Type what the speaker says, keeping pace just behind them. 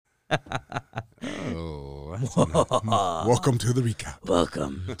Oh, welcome to the recap.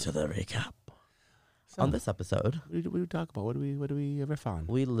 Welcome to the recap. So, On this episode, what do we talk about? What do we ever found?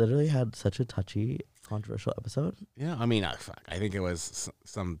 we literally had such a touchy, controversial episode. Yeah, I mean, I think it was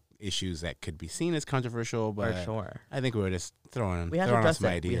some issues that could be seen as controversial, but For sure. I think we were just throwing We had to out address some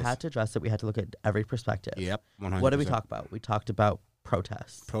it. ideas. We had to address it. We had to look at every perspective. Yep, 100%. What did we talk about? We talked about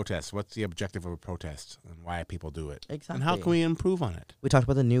protests. Protests. What's the objective of a protest and why people do it? Exactly. And how can we improve on it? We talked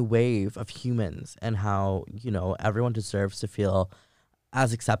about the new wave of humans and how, everyone deserves to feel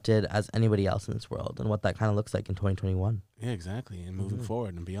as accepted as anybody else in this world and what that kind of looks like in 2021. Yeah, exactly. And moving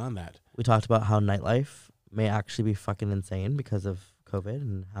forward and beyond that. We talked about how nightlife may actually be fucking insane because of COVID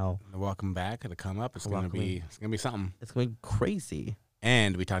and how The welcome back, the come up, it's gonna be something. it's going to be crazy.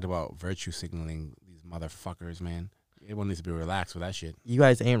 And we talked about virtue signaling these motherfuckers, man. Everyone needs to be relaxed with that shit. You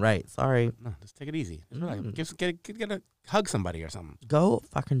guys ain't right. Sorry. No, just take it easy. Just relax. Mm. Get a hug somebody or something. Go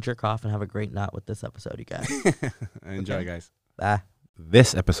fucking jerk off and have a great night with this episode, you guys. Enjoy, Okay. guys. Bye.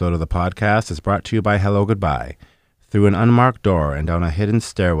 This episode of the podcast is brought to you by Hello Goodbye. Through an unmarked door and down a hidden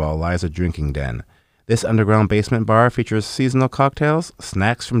stairwell lies a drinking den. This underground basement bar features seasonal cocktails,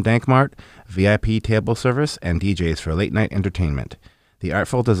 snacks from Dankmart, VIP table service, and DJs for late-night entertainment. The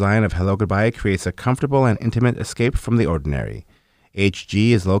artful design of Hello Goodbye creates a comfortable and intimate escape from the ordinary.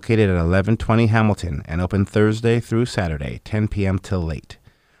 HG is located at 1120 Hamilton and open Thursday through Saturday, 10 p.m. till late.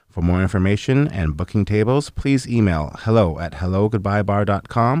 For more information and booking tables, please email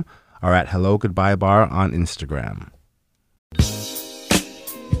hello@hellogoodbyebar.com or at Hello Goodbye Bar on Instagram.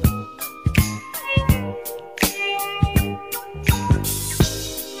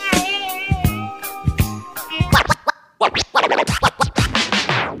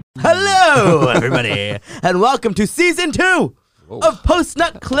 Hello, everybody, and welcome to season 2 of Post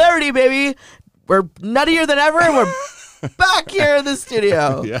Nut Clarity, baby. We're nuttier than ever, and we're back here in the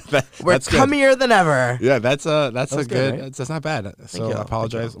studio. Yeah, We're cummier than ever. Yeah, that's a good, good. right? That's not bad. So you. I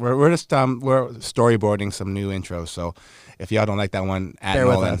apologize. We're just we're storyboarding some new intros. So if y'all don't like that one, at Bear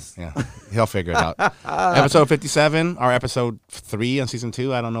with Nolan, us. yeah, he'll figure it out. Episode 57 or episode 3 on season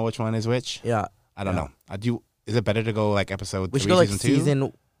 2. I don't know which one is which. Yeah. I don't know. Is it better to go like episode We 3 should go like season 2?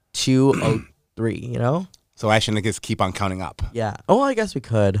 season 203, you know? So I shouldn't just keep on counting up. Yeah. Oh, I guess we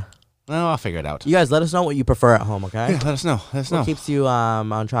could. No, I'll figure it out. You guys, let us know what you prefer at home, okay? Yeah, let us know. Let us know. What keeps you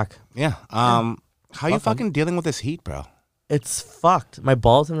on track? Yeah. How you Welcome. fucking dealing with this heat, bro? It's fucked. My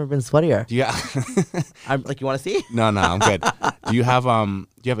balls have never been sweatier. Do you? I'm like, you want to see? No, I'm good. Do you have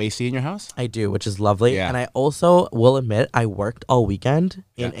AC in your house? I do, which is lovely. Yeah. And I also will admit I worked all weekend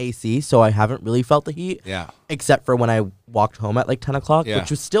in AC, so I haven't really felt the heat. Yeah. Except for when I walked home at like 10 o'clock, Yeah. which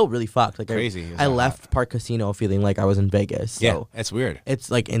was still really fucked. Like Crazy. It's I not left Park Casino feeling like I was in Vegas. So Yeah, it's weird.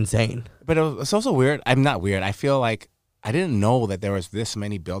 it's like insane. But it's also weird. I'm not weird. I feel like I didn't know that there was this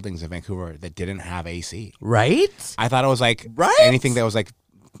many buildings in Vancouver that didn't have AC. Right? I thought it was like Right? anything that was like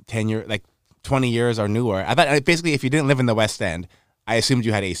 10 years, like 20 years or newer. I thought basically if you didn't live in the West End, I assumed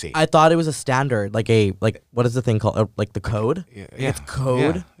you had AC. I thought it was a standard, like what is the thing called? Like the code? yeah, It's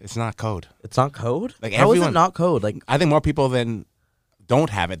code? Yeah, it's not code. It's not code? Like How is it everyone- not code? Like, I think more people than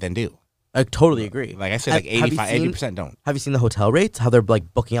don't have it than do. I totally agree. Like I said, like Have you 80% don't. Have you seen the hotel rates? How they're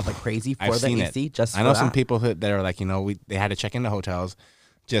like booking up like crazy for I've the seen AC? it. Just I know for some that? people that are like, they had to check into hotels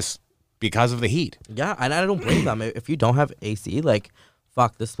just because of the heat. Yeah, and I don't blame them. If you don't have AC, like,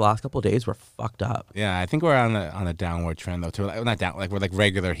 fuck, this last couple of days were fucked up. Yeah, I think we're on a downward trend though. Too. Like, not down, like we're like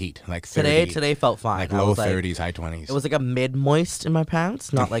regular heat, like 30, Today felt fine. like I low was like- 30s, high 20s. It was like a mid-moist in my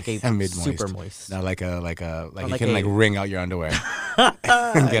pants, not like a mid-moist. super moist. Not like you like can like a- wring out your underwear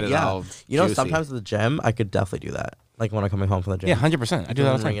and get it Yeah. all. You know, juicy. sometimes at the gym, I could definitely do that. Like when I'm coming home from the gym. Yeah, 100%. I do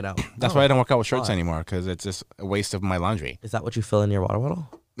that all the Wring time. it out. That's Oh, why I don't work out with shirts God. anymore because it's just a waste of my laundry. Is that what you fill in your water bottle?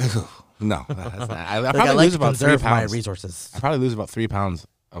 No, that's not. I Like, probably I like lose to about 3 conserve my pounds. resources. I probably lose about 3 pounds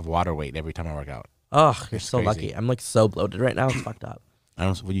of water weight every time I work out. Ugh, you're It's so crazy. lucky. I'm like so bloated right now. It's fucked up. I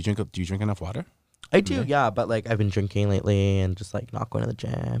don't. Would you drink? Do you drink enough water? I do, yeah, but like I've been drinking lately and just like not going to the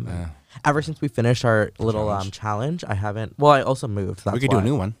gym. and Yeah. Ever since we finished our little challenge, I haven't. Well, I also moved. That's We could do a why.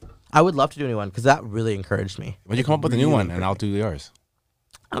 new one. I would love to do a new one because that really encouraged me. When you come up with a new one, and I'll do yours.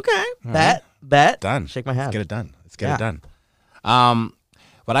 Okay, bet. Done. Shake my hand. Let's get it done. Let's get Yeah. it done.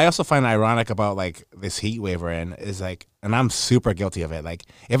 What I also find ironic about like this heat wave we're in is like and I'm super guilty of it. Like,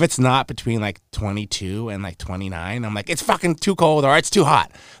 if it's not between like 22 and like 29, I'm like, it's fucking too cold or it's too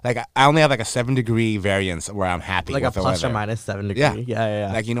hot. Like, I only have like a 7-degree variance where I'm happy Like with a the plus weather. or minus 7 degree. Yeah.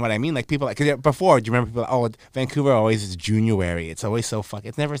 Yeah. Like, you know what I mean? Like, people, cause before, do you remember people, oh, Vancouver always is January. It's always so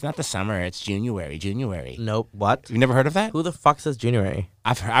it's not the summer. It's January. Nope. What? You've never heard of that? Who the fuck says January?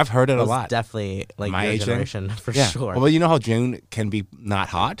 I've heard it a That's lot. definitely like My your age then? generation for Yeah. sure. Well, you know how June can be not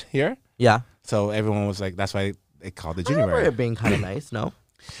hot here? Yeah. So everyone was like, that's why they called it I remember January. it being kind of nice. No.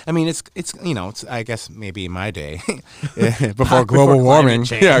 I mean, it's you know, it's I guess maybe in my day before global warming.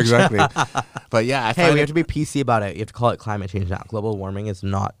 change. Yeah, exactly. But yeah, I Hey, find we have to be PC about it. You have to call it climate change now. Global warming is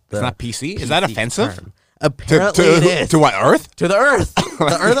not. it's not PC. Is that PC offensive? term. Apparently it is. To what, Earth? To the Earth.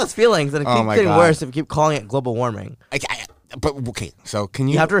 The Earth has feelings, and it Oh keeps my getting God. worse if you keep calling it global warming. But okay, so can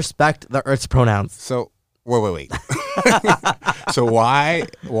You have to respect the Earth's pronouns. So wait. So why?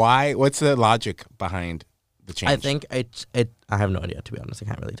 What's the logic behind the change? I think it. I have no idea, to be honest. I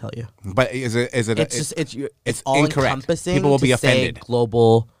can't really tell you. But is it? It's all incorrect. encompassing. People will to be say offended.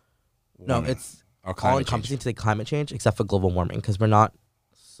 Global. No, Warming it's or all climate encompassing change? to say climate change, except for global warming, because we're not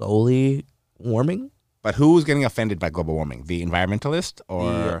solely warming. But who's getting offended by global warming? The environmentalist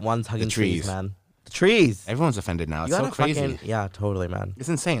or The ones hugging the trees? man. The trees. Everyone's offended now. It's You so gotta crazy. fucking- yeah, totally, man. It's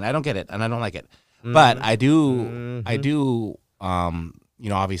insane. I don't get it, and I don't like it. Mm-hmm. But I do. You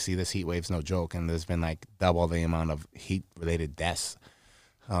know, obviously this heat wave's no joke, and there's been like double the amount of heat-related deaths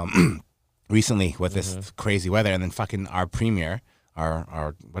recently with Mm-hmm. this crazy weather. And then fucking our premier,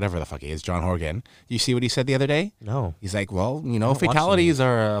 our whatever the fuck he is, John Horgan. You see what he said the other day? No. He's like, well, you know, don't watch fatalities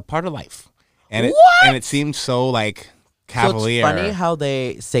are a part of life, and it seemed so like cavalier. So it's funny how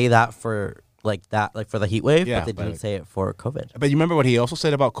they say that for like for the heat wave, Yeah, but they but- didn't say it for COVID. But you remember what he also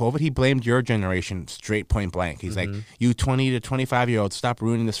said about COVID? He blamed your generation straight point blank. He's Mm-hmm. like, you 20 to 25-year-olds, stop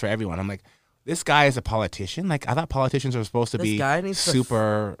ruining this for everyone. I'm like, this guy is a politician? Like, I thought politicians were supposed to This be guy needs to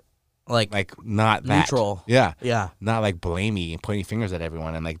super, Like not that. neutral. Yeah. Yeah. Not like blamey and pointing fingers at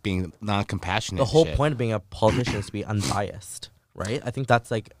everyone and like being non-compassionate. The and whole shit. point of being a politician is to be unbiased, right? I think that's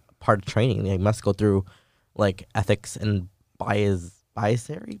like part of training. You must go through like ethics and biases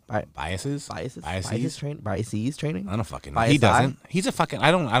training. Biases? Biases training. I don't fucking know. Bias He eye? doesn't. He's a fucking,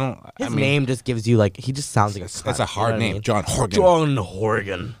 I His mean, name just gives you like he just sounds like a It's cunt, a hard you know what I name. mean? John Horgan. John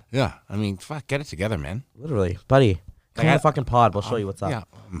Horgan. Yeah. I mean, fuck, get it together, man. Literally, buddy. Come on I- the fucking pod. We'll show you what's up. Yeah,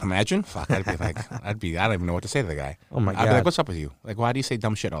 imagine. Fuck, I'd be like, I don't even know what to say to the guy. Oh my I'd be God. like, what's up with you? Like, why do you say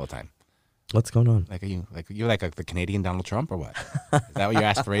dumb shit all the time? What's going on? Like, you're like the Canadian Donald Trump or what? Is that what your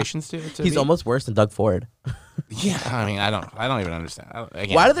aspirations to He's be? almost worse than Doug Ford. Yeah, I mean, I don't even understand.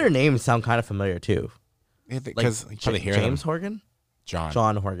 Why do their names sound kind of familiar too? Like Because you probably hear James them. Horgan, John.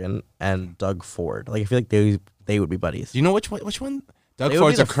 John Horgan, and Doug Ford. Like I feel like they would be buddies. Do you know which one? Doug They would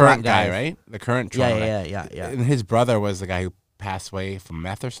Ford's be the the current frat guy, guys. right? The current Trump guy. Yeah. And his brother was the guy who passed away from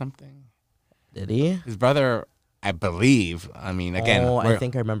meth or something. Did he? His brother, I believe. I mean, again, Oh, I we're-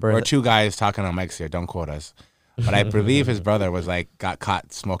 think I remember. We're that- two guys talking on mics here. Don't quote us. But I believe his brother was like got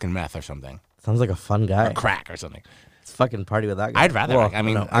caught smoking meth or something, Sounds like a fun guy. or crack or something. Let's fucking party with that guy. I'd rather- I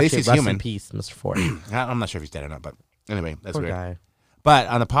mean, no, at least actually, he's rest human. in peace, Mr. Ford. I'm not sure if he's dead or not, but anyway, that's Poor weird. guy. But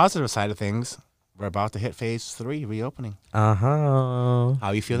on the positive side of things, we're about to hit phase 3 reopening. Uh huh. How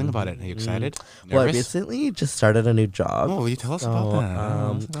are you feeling about it? Are you excited? Well, I Nervous? recently just started a new job. Oh, will you tell us So, about that?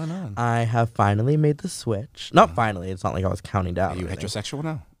 um, What's going on? I have finally made the switch. Not finally. It's not like I was counting down. Are you or anything. heterosexual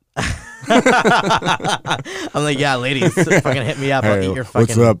now? I'm like, yeah, ladies, fucking hit me up. I'll eat your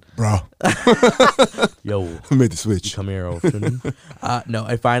fucking. bro? Yo, Who made the switch? come here often. No,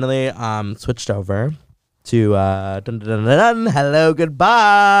 I finally switched over to dun, dun, dun, dun, dun, hello,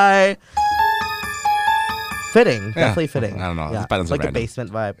 goodbye. Fitting, definitely fitting. I don't know. Yeah. These buttons are like a random.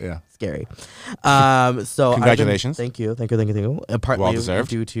 basement vibe. Yeah. Scary. So I've been- Congratulations. thank you. Partly Well-deserved.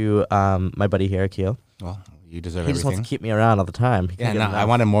 due to my buddy here, Akil. Well, you deserve He just wants everything. to keep me around all the time. He Yeah, can't no, get I enough.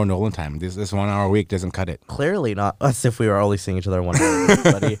 wanted more Nolan time. This 1 hour a week doesn't cut it. Clearly not as if we were only seeing each other one day,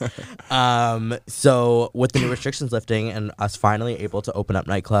 buddy. So with the new restrictions lifting and us finally able to open up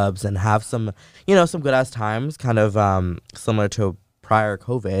nightclubs and have some good ass times, kind of similar to prior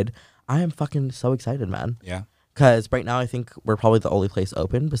COVID, I am fucking so excited, man. Yeah. Because right now I think we're probably the only place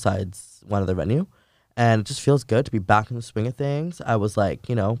open besides one other venue, and it just feels good to be back in the swing of things. I was like,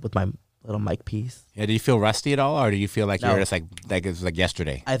 with my little mic piece. Yeah. Do you feel rusty at all, or do you feel like No. you're just like it was like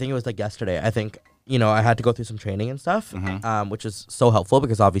yesterday? I think it was like yesterday. I think, I had to go through some training and stuff, Mm-hmm. which is so helpful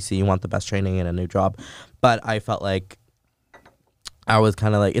because obviously you want the best training in a new job. But I felt like I was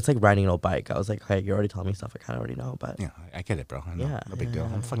kind of like, it's like riding an old bike. I was like, hey, you're already telling me stuff I kind of already know. But Yeah, I get it, bro. I know. Yeah, No big yeah, deal.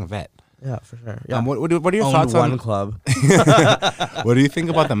 yeah. I'm a fucking vet. yeah, for sure. Yeah. What are your Owned thoughts one on club. what do you think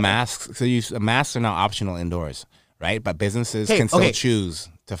about the masks? So masks are now optional indoors, right? But businesses Hey, can still okay. choose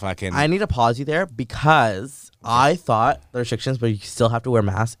to fucking. I need to pause you there because I thought the restrictions, but you still have to wear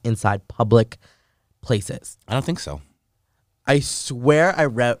masks inside public places. I don't think so. I swear I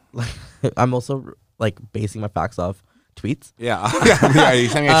read. I'm also like basing my facts off tweets. Yeah, yeah. You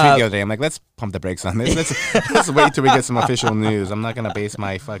sent me a tweet the other day. I'm like, let's pump the brakes on this. Let's wait till we get some official news. I'm not gonna base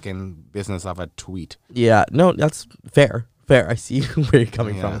my fucking business off a tweet. Yeah, no, that's fair. Fair. I see where you're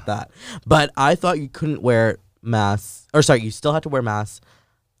coming from Yeah. with that. But I thought you couldn't wear masks, or sorry, you still had to wear masks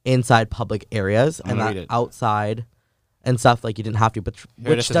inside public areas, I'm and gonna that read it. outside and stuff like you didn't have to. But Here, this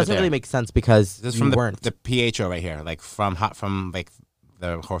which is doesn't it really there. make sense because This is you from weren't the PHO right here, like from like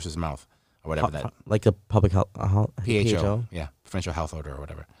the horse's mouth or whatever that. like a public health PHO, yeah, provincial health order or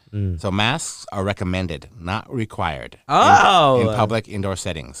whatever. Mm. So masks are recommended, not required. Oh, in public indoor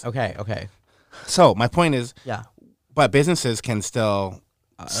settings. Okay. Okay. So my point is, Yeah. but businesses can still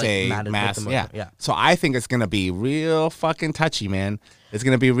Like say mandate masks. them, Yeah. yeah. So I think it's gonna be real fucking touchy, man. It's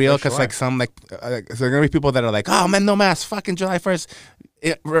gonna be real For because sure. like some like so there are gonna be people that are like, oh man, no masks, fucking July 1st,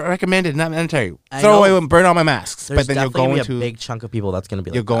 recommended, not mandatory. I Throw know. away and burn all my masks. There's but then you're definitely going gonna be to a big chunk of people that's gonna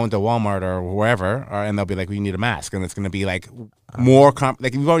be like you're going to Walmart or wherever, and they'll be like, "We need a mask," and it's going to be like more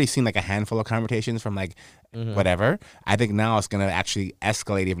like we've already seen like a handful of conversations from like Mm-hmm. whatever. I think now it's going to actually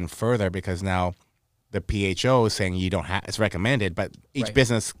escalate even further because now the PHO is saying you don't have it's recommended, but each Right.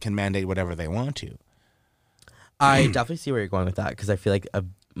 business can mandate whatever they want to. I definitely see where you're going with that because I feel like a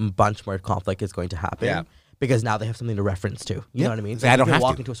bunch more conflict is going to happen. Yeah. Because now they have something to reference to. You Yeah. know what I mean? I don't if you have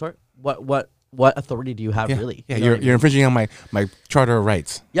walk to. into a store. What authority do you have really? Yeah, You know you're what I mean? you're infringing on my charter of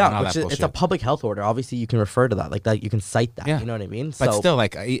rights. and Yeah, all which that is, it's a bullshit. public health order. Obviously, you can refer to that. Like that, you can cite that. Yeah. You know what I mean? But so still,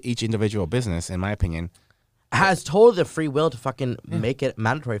 like each individual business, in my opinion, has totally the free will to fucking make it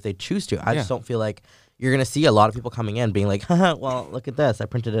mandatory if they choose to. I just Yeah. don't feel like you're gonna see a lot of people coming in being like, haha, well, look at this. I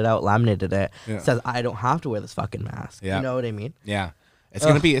printed it out, laminated it. Yeah. It says I don't have to wear this fucking mask. Yeah. You know what I mean? yeah, it's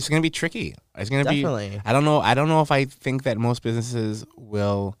gonna be tricky. It's gonna Definitely. be. I don't know if I think that most businesses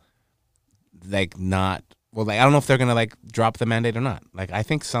will like not. Well, like I don't know if they're gonna like drop the mandate or not. Like I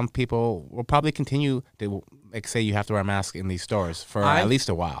think some people will probably continue to like say you have to wear a mask in these stores for at least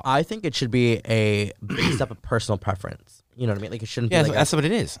a while. I think it should be a based up of personal preference. You know what I mean? Like it shouldn't Yeah, be like that's what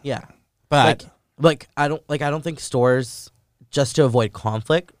it is. yeah. But Like I don't think stores just to avoid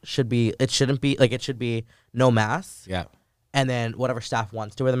conflict should be it shouldn't be like it should be no masks yeah, and then whatever staff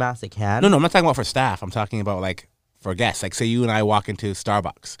wants to wear the mask they can. no, I'm not talking about for staff. I'm talking about like for guests. Like say you and I walk into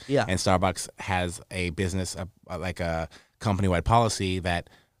Starbucks. Yeah. And Starbucks has a business like a company-wide policy that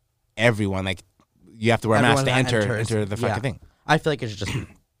everyone like you have to wear a mask Everyone to that enter enters, enter the fucking thing. I feel like it should just be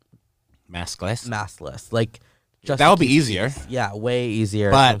Maskless. maskless. Like just That would be easier. yeah, way easier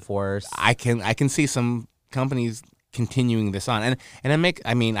But to enforce. I can see some companies continuing this on, and I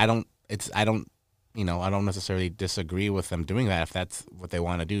don't necessarily disagree with them doing that if that's what they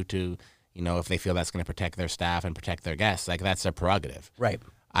want to do to if they feel that's going to protect their staff and protect their guests, like that's their prerogative. Right.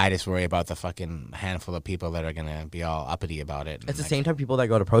 I just worry about the fucking handful of people that are going to be all uppity about it. It's the same type of people that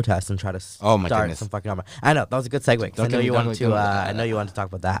go to protests and try to Oh, my start goodness. some fucking drama. I know that was a good segue. 'Cause Don't I know get me- you don't wanted get to. me- I know you wanted to talk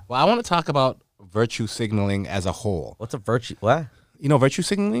about that. Well, I want to talk about virtue signaling as a whole. What's a virtue? What? Virtue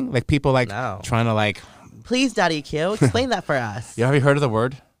signaling, like people like No. trying to like. Please, Daddy Q, explain that for us. You ever heard of the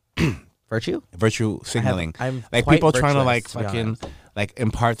word Virtue? virtue signaling? I'm Like quite people trying to virtuous, like to be fucking honest. like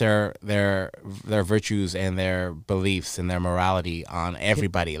impart their virtues and their beliefs and their morality on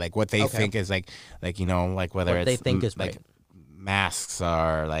everybody, like what they Okay. think is like like whether What it's they think is like right. masks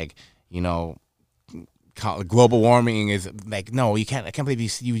or like global warming is like no, you can't. I can't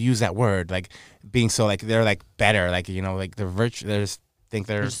believe you use that word, like being so like they're like better, like like the virtue. They just think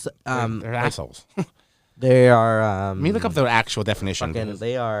they're Just, they're like, assholes. They are. Let me look up the actual definition. Fucking,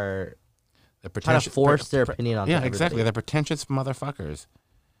 they are They're trying to pretentious- force their opinion on. Yeah, everybody. exactly. They're pretentious motherfuckers.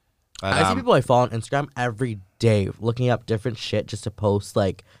 But, I see people I follow on Instagram every day looking up different shit just to post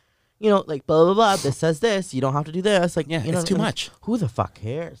like, like blah blah blah. This says this. You don't have to do this. Like, Yeah, you know, it's too and much. Who the fuck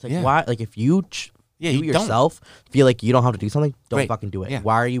cares? Like, Yeah. why? Like, if you Yeah, you you don't. yourself feel like you don't have to do something, don't Right. fucking do it. Yeah.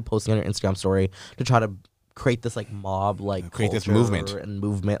 Why are you posting on your Instagram story to try to create this like mob like Create this culture movement. and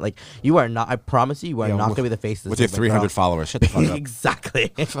movement? Like, you are not. I promise you are Yeah, not with- gonna be the face of this with your movement, 300 girl. followers. Shut the fuck up.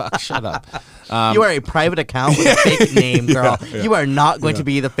 Exactly. Fuck, shut up. You are a private account with a fake name, girl. You are not going to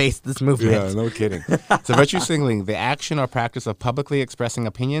be the face of this movement. Yeah, no kidding. So virtue signaling, the action or practice of publicly expressing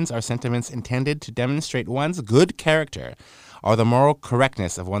opinions or sentiments intended to demonstrate one's good character or the moral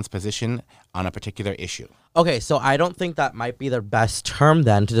correctness of one's position on a particular issue. Okay, so I don't think that might be the best term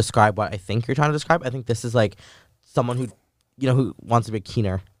then to describe what I think you're trying to describe. I think this is like someone who, who wants to be a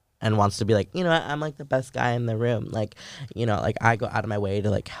keener. and wants to be like, you know what, I'm like the best guy in the room. Like, you know, like I go out of my way to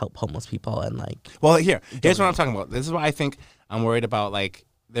like help homeless people and like. Well, here's what I'm talking about. This is why I think I'm worried about, like,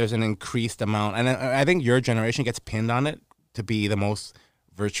 there's an increased amount, and I think your generation gets pinned on it to be the most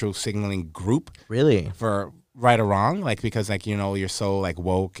virtual signaling group. Really? For right or wrong, like, because, like, you know, you're so, like,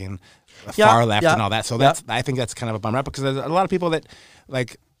 woke and Yeah, far left yeah, and all that. So yeah. I think that's kind of a bummer because there's a lot of people that,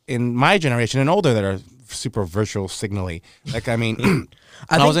 like, in my generation and older that are super virtual signally. Like, I mean,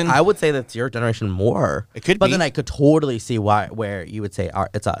 I would say that's your generation more. It could but be. then I could totally see where you would say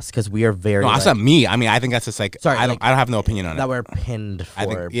it's us because we are very. no, that's like, not me. I mean, I think that's just like, Sorry, I don't like, have no opinion on that it. we're pinned for I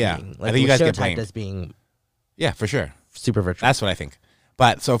think- yeah. being. I Like, think you we're guys get stereotyped blamed. as being Yeah, for sure. super virtual. That's what I think.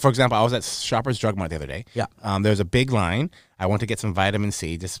 But so, for example, I was at Shoppers Drug Mart the other day. Yeah. There was a big line. I went to get some vitamin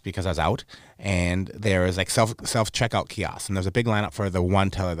C just because I was out, and there was like self checkout kiosks, and there was a big lineup for the one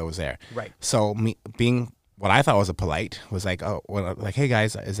teller that was there. Right. So me being what I thought was a polite was like, oh, well, like, hey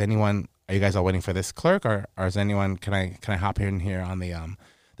guys, are you guys all waiting for this clerk, or is anyone? Can I hop in here on the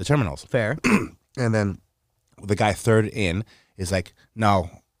terminals? Fair. And then the guy third in is like,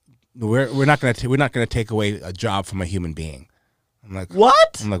 no, we're not gonna take away a job from a human being. I'm like,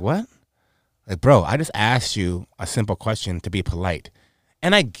 What? I'm like, what? Like, bro, I just asked you a simple question to be polite.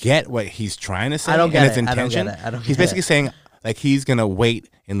 And I get what he's trying to say. I don't get and its it. I don't intention. get it. I don't He's get basically it. saying, like, he's going to wait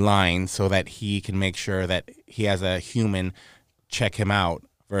in line so that he can make sure that he has a human check him out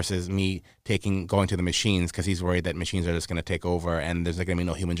versus me going to the machines because he's worried that machines are just going to take over and there's going to be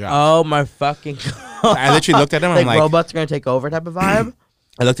no human jobs. Oh my fucking god! I literally looked at him. I'm like, robots are gonna take over type of vibe.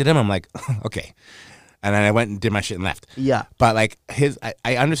 I looked at him. I'm like, okay. And then I went and did my shit and left. Yeah. But like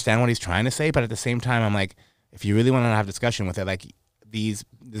I understand what he's trying to say, but at the same time, I'm like, if you really want to have discussion with it, like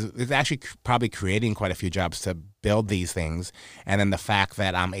it's actually probably creating quite a few jobs to build these things, and then the fact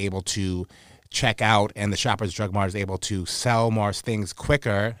that I'm able to check out and the Shoppers Drug Mart is able to sell more things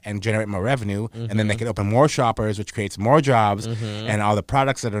quicker and generate more revenue, and then they can open more shoppers, which creates more jobs, and all the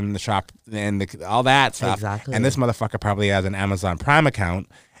products that are in the shop and all that stuff. Exactly. And this motherfucker probably has an Amazon Prime account.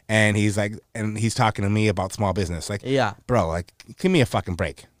 And he's like, and he's talking to me about small business. Like, Yeah. bro, like, give me a fucking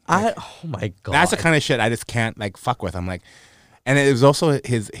break. Oh my god. That's the kind of shit I just can't like fuck with. I'm like, and it was also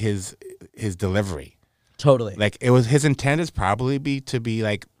his delivery. Totally. Like, it was his intent is probably to be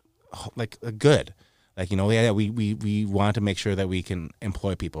like good. Like, you know, yeah, we want to make sure that we can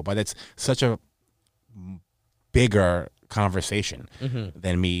employ people, but it's such a bigger conversation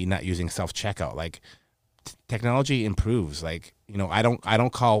than me not using self checkout. Like, technology improves. Like, you know, I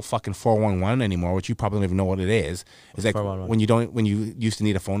don't call fucking 411 anymore, which you probably don't even know what it is. It's like 411? when you used to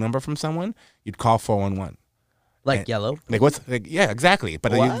need a phone number from someone, you'd call 411. like yellow. Like, what's like, yeah, exactly.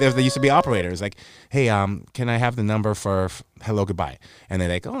 But there used to be operators like, hey, can I have the number for hello goodbye? And they're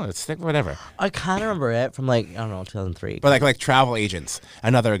like, oh, it's like whatever. I kind of remember it from like, I don't know, 2003. But like travel agents,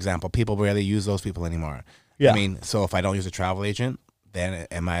 another example. People rarely use those people anymore. Yeah. I mean, so if I don't use a travel agent, then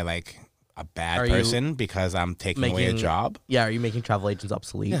am I like a bad Are you person because I'm taking away a making- job? Yeah, are you making travel agents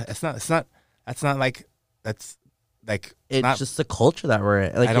obsolete? Yeah, it's not. That's not like that's like It's not, just the culture that we're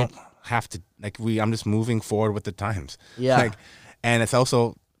in. Like, I don't have to like I'm just moving forward with the times. Yeah. Like, and it's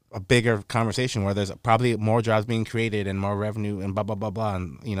also a bigger conversation where there's probably more jobs being created and more revenue and blah blah blah blah.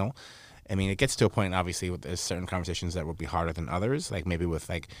 And you know, I mean, it gets to a point obviously with there's certain conversations that would be harder than others. Like maybe with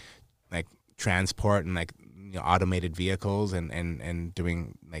like transport and like, you know, automated vehicles and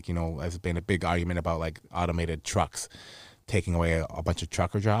doing like, you know, there's been a big argument about like automated trucks taking away a bunch of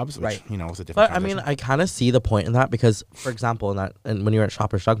trucker jobs, which, Right. you know, is a different But I mean, conversation. I kind of see the point in that because, for example, and when you're at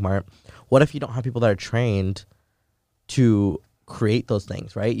Shoppers Drug Mart, what if you don't have people that are trained to create those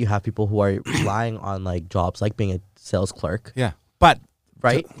things, right? You have people who are relying on like jobs like being a sales clerk, Yeah. But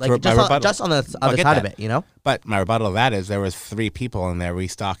right? to- Like my just on, rebuttal- just on the I'll other get side of that. it, you know? But my rebuttal to that is there was 3 people in there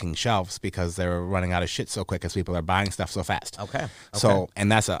restocking shelves because they were running out of shit so quick as people are buying stuff so fast. Okay. So, and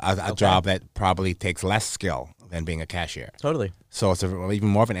that's a job that probably takes less skill than being a cashier. Totally. So it's even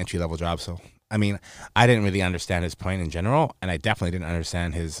more of an entry level job. So, I mean, I didn't really understand his point in general, and I definitely didn't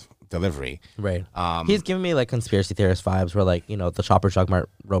understand his delivery. Right. He's giving me like conspiracy theorist vibes where like, you know, the Shoppers Drug Mart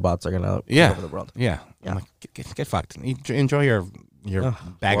robots are gonna take Yeah. over the world. Yeah. Yeah. I'm like, get fucked. Enjoy your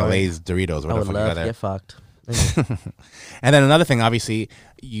bag of boy. Lay's Doritos, I whatever would the fuck you love got to there. get fucked. And then another thing, obviously,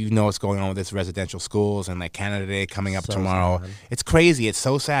 you know what's going on with this residential schools and like Canada Day coming up So tomorrow. sad. It's crazy. It's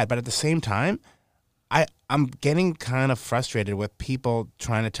so sad. But at the same time, I'm getting kind of frustrated with people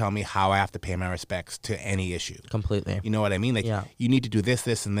trying to tell me how I have to pay my respects to any issue. Completely. You know what I mean? Like, Yeah. you need to do this,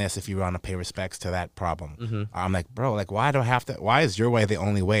 this, and this if you want to pay respects to that problem. Mm-hmm. I'm like, bro, like, why do I have to? Why is your way the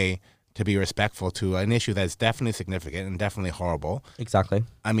only way to be respectful to an issue that's definitely significant and definitely horrible. Exactly.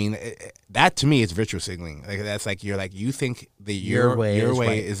 I mean, that to me is virtue signaling. Like that's like you think that your way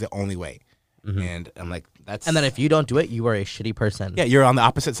is the only way, and I'm like that's. And then if you don't do it, you are a shitty person. Yeah, you're on the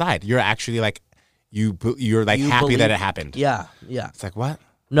opposite side. You're actually like you're like happy that it happened. Yeah, yeah. It's like what?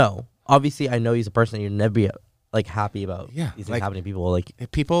 No, obviously I know he's a person you'd never be like happy about. Yeah, these things like, happening to people. Like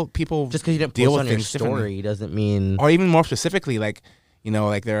people just because you didn't deal post with on your things story differently. doesn't mean. Or even more specifically, like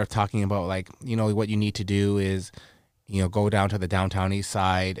like they're talking about like what you need to do is go down to the downtown east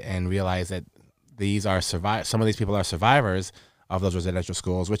side and realize that these are some of these people are survivors of those residential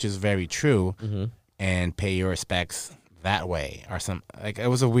schools, which is very true, and pay your respects that way. Or some like it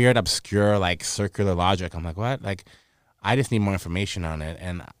was a weird, obscure, like circular logic. I'm like, what? Like, I just need more information on it,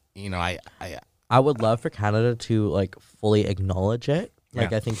 and I would love for Canada to like fully acknowledge it.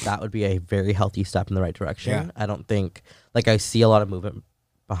 Like Yeah. I think that would be a very healthy step in the right direction. Yeah. I don't think like I see a lot of movement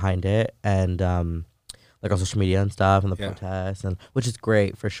behind it, and like on social media and stuff, and the Yeah. protests, and which is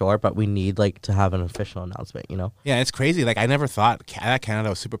great for sure. But we need like to have an official announcement. Yeah, it's crazy. Like I never thought that Canada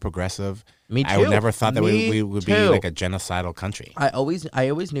was super progressive. Me I would too. never thought that we Me would be too. like a genocidal country. I always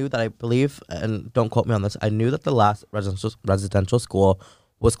knew that I believe, and don't quote me on this. I knew that the last residential school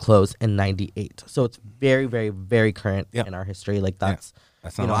was closed in '98. So it's very, very, very current Yeah. in our history. Like that's.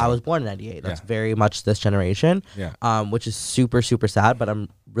 That's You not know, long. I was born in '98. That's Yeah. very much this generation. Yeah. Which is super, super sad. But I'm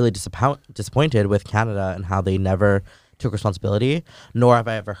really disappointed with Canada and how they never took responsibility. Nor have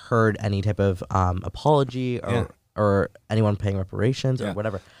I ever heard any type of apology or anyone paying reparations or Yeah.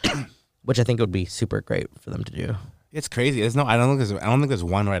 whatever. Which I think would be super great for them to do. It's crazy. I don't think there's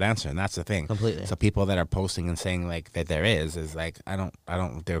one right answer, and that's the thing. Completely. So people that are posting and saying like that there is like I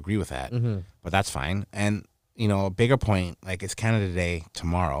don't agree with that, but that's fine. And a bigger point, like it's Canada Day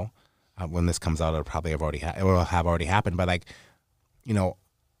tomorrow. When this comes out, it will have already happened. But like,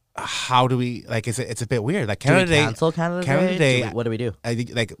 how do we like? It's a bit weird. Like Canada do we Day, cancel Canada Canada Day? Day. What do we do? I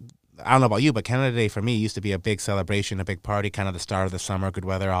think like I don't know about you, but Canada Day for me used to be a big celebration, a big party, kind of the start of the summer, good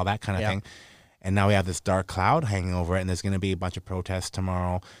weather, all that kind of Yeah. thing. And now we have this dark cloud hanging over it, and there's going to be a bunch of protests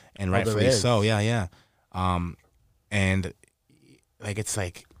tomorrow, and rightfully is. so. Yeah, yeah. And like it's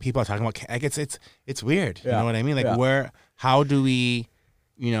like people are talking about like it's weird. You Yeah. know what I mean? Like Yeah. how do we,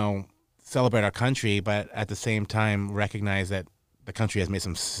 celebrate our country, but at the same time recognize that the country has made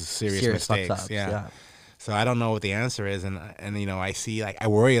some serious mistakes. fucks-ups, yeah. So I don't know what the answer is, and I see like I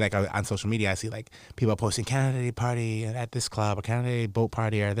worry like on social media I see like people posting Canada Day party at this club or Canada Day boat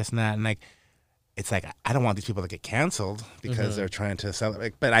party or this and that, and like it's like I don't want these people to get canceled because they're trying to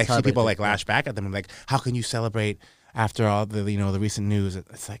celebrate. But I see Celebrate people like things, lash back at them and like, how can you celebrate after all the the recent news?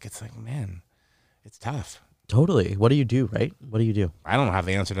 It's like man, it's tough. Totally. What do you do, right? What do you do? I don't have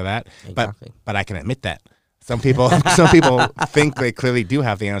the answer to that, Exactly. but I can admit that. Some people think they clearly do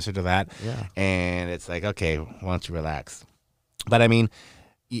have the answer to that, Yeah. and it's like, okay, why don't you relax? But I mean,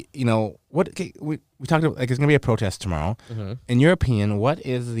 what okay, we talked about like it's gonna be a protest tomorrow. In your opinion, what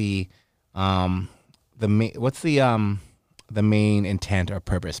is the main intent or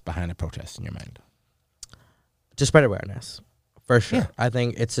purpose behind a protest in your mind? To spread awareness, for sure. Yeah. I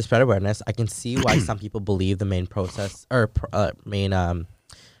think it's to spread awareness. I can see why some people believe the main process or main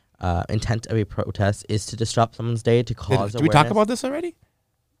intent of a protest is to disrupt someone's day to cause Did we talk awareness. about this already?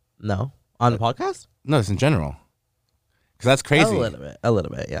 No, on the podcast. No, it's in general. Because that's crazy. A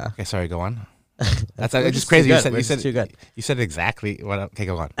little bit, yeah. Okay, sorry. Go on. That's We're just just crazy. too You good. We're just said too good. You said exactly what. Okay,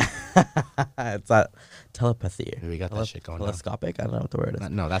 go on. It's that telepathy. We got that shit going on. Telescopic. I don't know what the word is.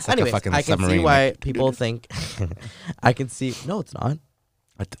 No, that's like Anyways, a fucking I can submarine. see why like, people think. I can see. No, it's not.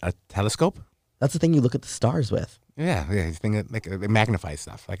 a telescope. That's the thing you look at the stars with. Yeah. You think it magnifies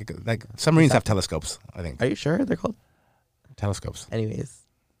stuff. Like submarines have telescopes. I think Are you sure they're called? telescopes. Anyways.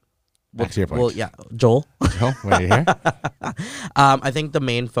 Back to your point. Well, yeah, Joel. Joel, were you here? I think the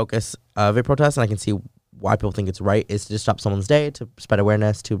main focus of a protest, and I can see why people think it's right, is to disrupt someone's day, to spread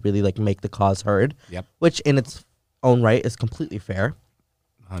awareness, to really like make the cause heard. Yep. Which in its own right is completely fair.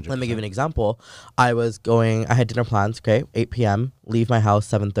 100%. Let me give you an example. I had dinner plans, 8 p.m., leave my house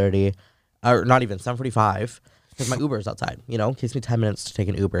 7:30, or not even 7:45, because my Uber is outside, it takes me 10 minutes to take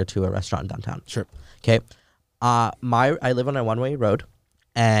an Uber to a restaurant in downtown. Sure. Okay. I live on a one-way road,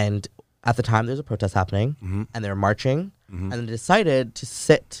 and at the time there's a protest happening, and they're marching, and they decided to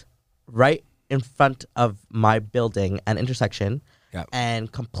sit right in front of my building and intersection, Yep.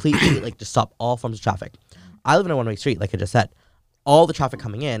 and completely like just stop all forms of traffic. I live in a one-way street, like I just said. All the traffic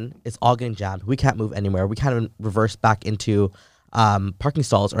coming in is all getting jammed. We can't move anywhere. We can't even reverse back into parking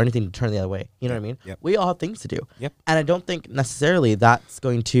stalls or anything to turn the other way. You know what I mean? Yep. We all have things to do. Yep. And I don't think necessarily that's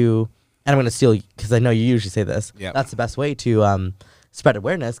going to, and I'm going to steal because I know you usually say this. Yep. That's the best way to spread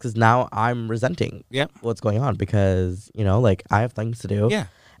awareness, because now I'm resenting Yep. what's going on, because, you know, like, I have things to do. Yeah.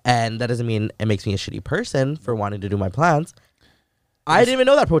 And that doesn't mean it makes me a shitty person for wanting to do my plans. I didn't even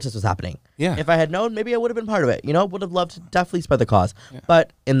know that protest was happening. Yeah. If I had known, maybe I would have been part of it. You know, would have loved to definitely spread the cause. Yeah.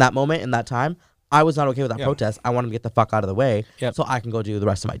 But in that moment, in that time, I was not okay with that Yeah. protest. I wanted to get the fuck out of the way Yep. so I can go do the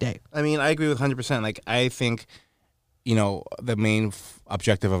rest of my day. I mean, I agree with 100%. Like, I think, you know, the main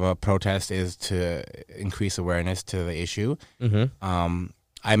objective of a protest is to increase awareness to the issue. Mm-hmm.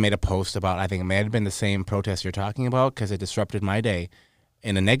 I made a post about, I think it may have been the same protest you're talking about, because it disrupted my day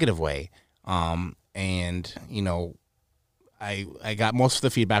in a negative way. And, you know, I got most of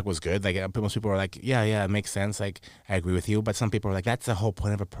the feedback was good. Like, most people were like, yeah, it makes sense. Like, I agree with you. But some people were like, that's the whole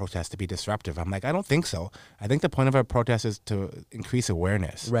point of a protest, to be disruptive. I'm like, I don't think so. I think the point of a protest is to increase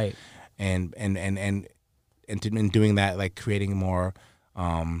awareness. Right. And in doing that, like, creating more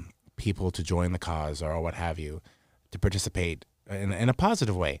people to join the cause or what have you, to participate in a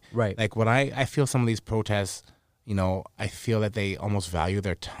positive way. Right. Like, when I feel some of these protests, you know, I feel that they almost value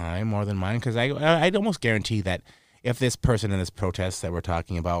their time more than mine, because I'd almost guarantee that if this person in this protest that we're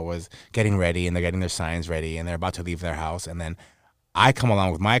talking about was getting ready and they're getting their signs ready and they're about to leave their house, and then I come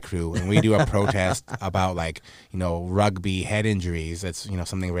along with my crew and we do a protest about, like, you know, rugby head injuries, that's, you know,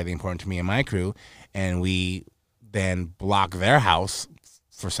 something really important to me and my crew, and we then block their house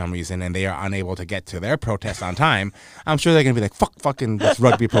for some reason and they are unable to get to their protest on time, I'm sure they're going to be like, fucking this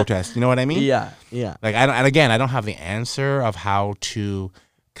rugby protest. You know what I mean? Yeah. Like, I don't have the answer of how to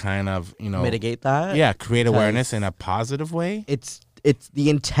kind of, you know, Mitigate that. yeah, create awareness in a positive way. It's the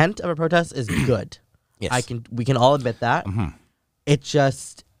intent of a protest is good. Yes. We can all admit that. Mhm. It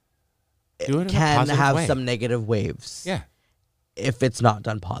just Do it in a can positive have way. some negative waves. Yeah, If it's not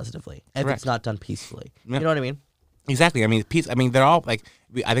done positively, if Correct. it's not done peacefully. Yeah. You know what I mean? exactly. I mean, peace. I mean, they're all like.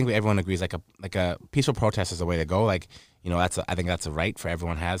 I think everyone agrees. Like a peaceful protest is the way to go. Like, you know, I think that's a right for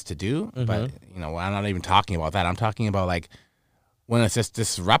everyone has to do. But, you know, I'm not even talking about that. I'm talking about, like, when it's just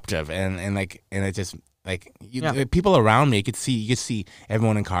disruptive and it just, like, people around me. You could see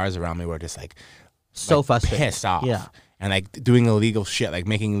everyone in cars around me were just like So frustrated. pissed off. Yeah. And, like, doing illegal shit, like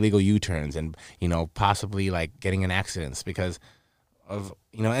making illegal U-turns and, you know, possibly, like, getting in accidents because of,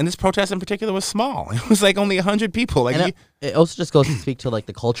 you know, and this protest in particular was small. It was like only 100 people. Like, And it also just goes to speak to, like,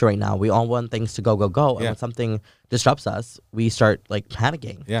 the culture right now. We all want things to go. And Yeah. when something disrupts us, we start, like,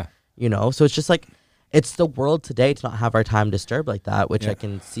 panicking. yeah, You know? So it's just like, it's the world today to not have our time disturbed like that, which Yeah. I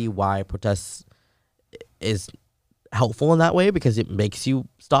can see why protests is helpful in that way, because it makes you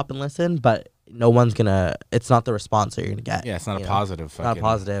stop and listen, but no one's gonna, it's not the response that you're gonna get. yeah. It's not you a know? positive. Not a fucking,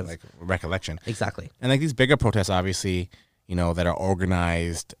 positive. like, recollection. Exactly. And, like, these bigger protests, obviously, you know, that are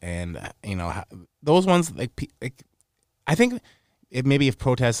organized and, you know, those ones, like I think if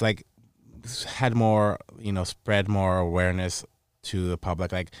protests, like, had more, you know, spread more awareness to the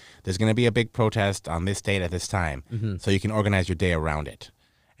public, like, there's going to be a big protest on this date at this time, so you can organize your day around it.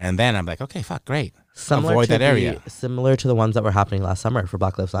 And then I'm like, okay, fuck, great. Avoid that area. Similar to the ones that were happening last summer for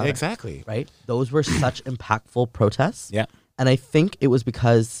Black Lives Matter. Exactly. Right? Those were such impactful protests. Yeah. And I think it was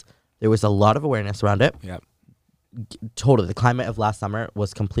because there was a lot of awareness around it. Yeah. Totally. The climate of last summer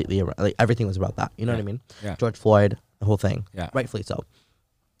was completely, like, everything was about that. You know what I mean? Yeah. George Floyd, the whole thing. Yeah. Rightfully so.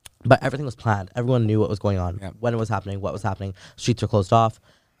 But everything was planned. Everyone knew what was going on, Yeah. when it was happening, what was happening. Streets were closed off.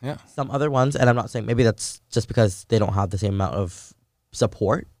 Yeah. Some other ones, and I'm not saying, maybe that's just because they don't have the same amount of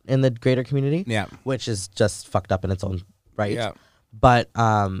support in the greater community, Yeah. which is just fucked up in its own right. Yeah. But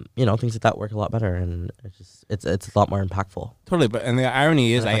you know, things like that work a lot better, and it's a lot more impactful. Totally. But, and the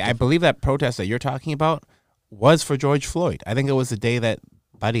irony is, I believe that protest that you're talking about was for George Floyd. I think it was the day that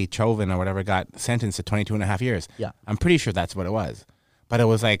Buddy Chauvin or whatever got sentenced to 22 and a half years. Yeah. I'm pretty sure that's what it was. But it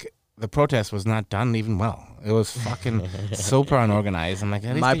was like, the protest was not done even well. It was fucking super unorganized. I'm like, at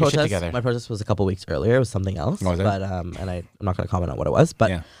least My get your shit protest, together. my protest was a couple weeks earlier. It was something else, Oh, was it? but and I'm not going to comment on what it was. But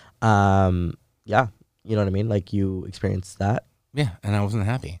Yeah. yeah, you know what I mean. Like, you experienced that, Yeah, and I wasn't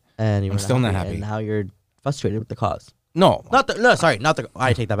happy. and you I'm were still not happy. and now you're frustrated with the cause. No, Not the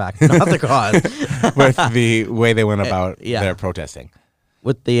I take that back. Not the cause. with the way they went about yeah. their protesting.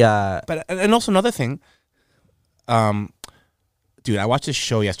 With the But and also another thing, dude, I watched this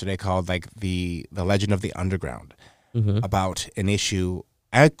show yesterday called, like, the Legend of the Underground, about an issue.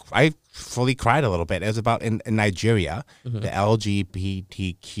 I fully cried a little bit. It was about in Nigeria, the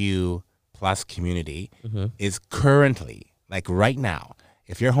LGBTQ plus community is currently, like, right now,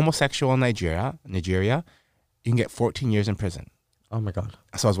 if you're homosexual in Nigeria, you can get 14 years in prison. oh my god.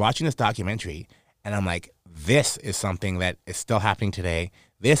 So I was watching this documentary, and I'm like, this is something that is still happening today.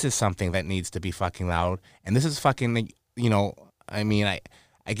 This is something that needs to be fucking loud. And this is fucking, you know, I mean,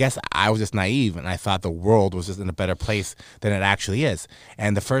 I I guess I was just naive, and I thought the world was just in a better place than it actually is.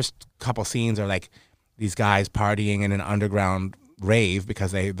 And the first couple scenes are like these guys partying in an underground rave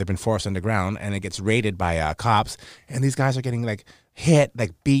because they've been forced underground, and it gets raided by cops, and these guys are getting like hit,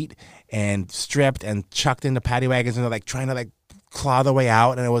 like beat and stripped and chucked into paddy wagons, and they're like trying to like claw their way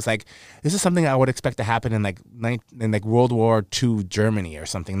out. And it was like, this is something I would expect to happen in like World War II Germany or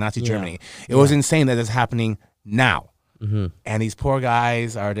something, Nazi Germany. It was insane that it's happening now. And these poor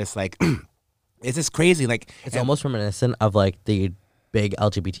guys are just like, it's just crazy. Like, it's almost reminiscent of like the big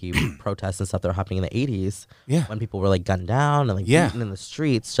LGBT protests and stuff that were happening in the 80s. Yeah. When people were like gunned down and like beaten in the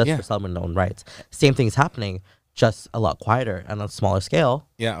streets just for some unknown rights. Same thing is happening, just a lot quieter and on a smaller scale.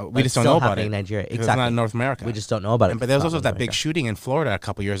 Yeah, we just don't know about it. In Nigeria. Exactly. It's not in North America. We just don't know about it. But there was also that big shooting in Florida a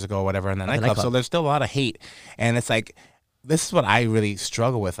couple years ago, or whatever, in the nightclub. So there's still a lot of hate. And it's like, this is what I really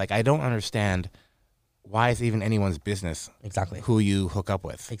struggle with. Like, I don't understand why it's even anyone's business who you hook up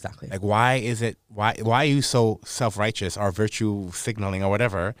with. Like, why is it, why are you so self-righteous or virtue signaling or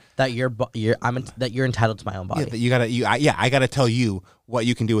whatever that that you're entitled to my own body? Yeah, that I gotta tell you what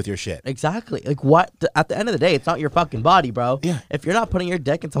you can do with your shit. Exactly. Like, what, at the end of the day, it's not your fucking body, bro. Yeah. If you're not putting your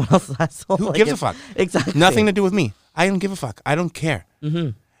dick in someone else's asshole, who gives a fuck? Exactly. Nothing to do with me. I don't give a fuck. I don't care.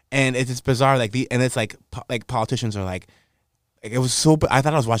 And it's bizarre. Like and it's like politicians are like, it was so. I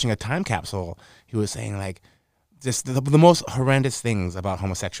thought I was watching a time capsule. He was saying like, just the most horrendous things about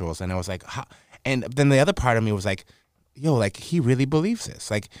homosexuals, and I was like, how? And then the other part of me was like, yo, like he really believes this.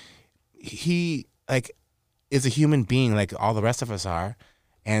 Like he like is a human being like all the rest of us are,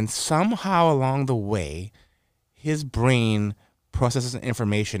 and somehow along the way, his brain processes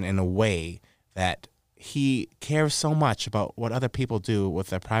information in a way that he cares so much about what other people do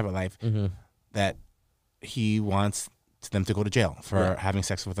with their private life that he wants them to go to jail for having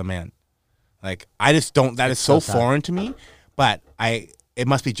sex with a man. Like, I just don't, that is so foreign to me, but it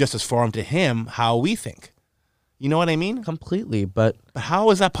must be just as foreign to him how we think. You know what I mean? Completely, but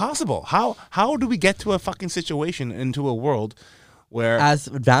how is that possible? How do we get to a fucking situation, into a world where, as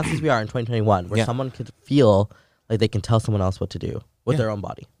advanced as we are in 2021, where someone could feel like they can tell someone else what to do with their own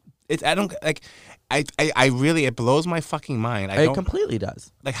body? I don't, like, I really, it blows my fucking mind. It completely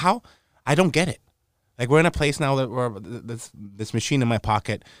does. Like, how? I don't get it. Like, we're in a place now that where this machine in my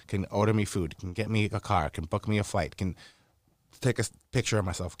pocket can order me food, can get me a car, can book me a flight, can take a picture of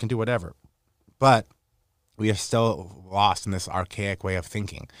myself, can do whatever. But we are still lost in this archaic way of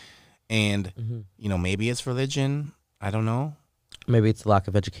thinking. And, you know, maybe it's religion. I don't know. Maybe it's lack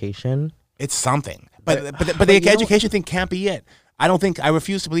of education. It's something. But the education thing can't be it. I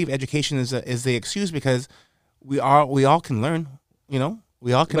refuse to believe education is the excuse, because we all can learn, you know?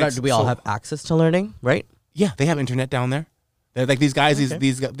 We all can. But do we all have access to learning, right? Yeah, they have internet down there. They're like these guys,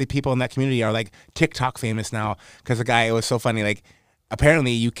 the people in that community are like TikTok famous now, because the guy, it was so funny. Like,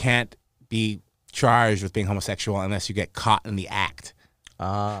 apparently you can't be charged with being homosexual unless you get caught in the act.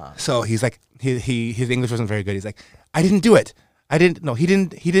 So he's like, his English wasn't very good. He's like, I didn't do it. I didn't. No, he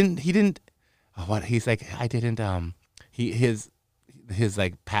didn't. Oh, what? He's like, I didn't. His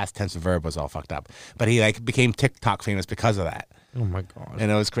like past tense verb was all fucked up, but he like became TikTok famous because of that. Oh my god!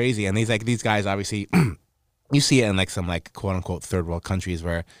 And it was crazy. And these guys obviously, you see it in like some like quote unquote third world countries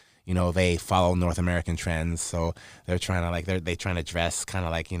where, you know, they follow North American trends. So they're trying to like they trying to dress kind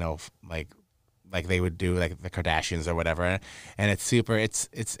of like, you know, like they would do like the Kardashians or whatever. And it's super.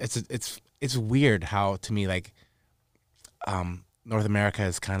 It's weird how, to me, like North America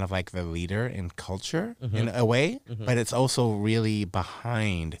is kind of like the leader in culture in a way, but it's also really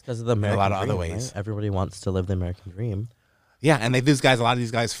behind because of the American in a lot of dream, other ways. Right? Everybody wants to live the American dream. Yeah, and a lot of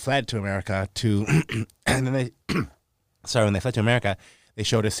these guys fled to America to, and then when they fled to America, they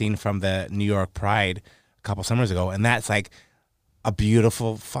showed a scene from the New York Pride a couple summers ago, and that's like a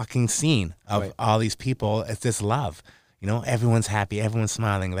beautiful fucking scene of all these people. It's this love, you know, everyone's happy, everyone's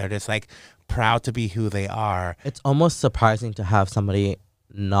smiling. They're just like proud to be who they are. It's almost surprising to have somebody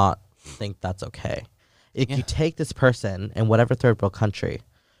not think that's okay. If you take this person in whatever third world country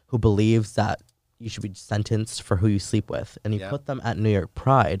who believes that you should be sentenced for who you sleep with, and you put them at New York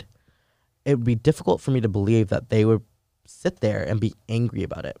Pride, it would be difficult for me to believe that they would sit there and be angry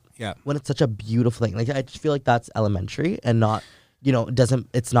about it. Yeah. When it's such a beautiful thing. Like, I just feel like that's elementary and not, you know,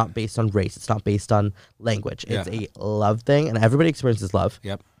 it's not based on race. It's not based on language. It's a love thing, and everybody experiences love.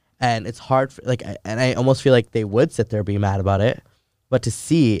 Yep. And it's hard for, like, and I almost feel like they would sit there and be mad about it. But to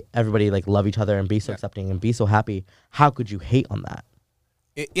see everybody like love each other and be so accepting and be so happy, how could you hate on that?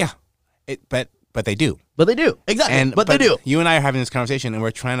 But they do. But they do. Exactly. But they do. You and I are having this conversation, and we're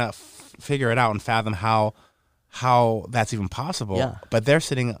trying to figure it out and fathom how that's even possible. Yeah. But they're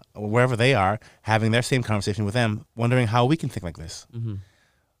sitting wherever they are, having their same conversation with them, wondering how we can think like this.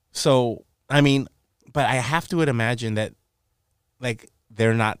 So, I mean, but I have to imagine that, like,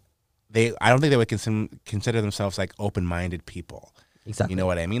 they're not, I don't think they would consider themselves, like, open-minded people. Exactly. You know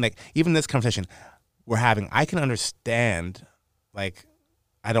what I mean? Like, even this conversation we're having, I can understand, like,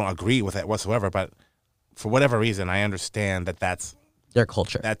 I don't agree with it whatsoever, but for whatever reason, I understand that that's Their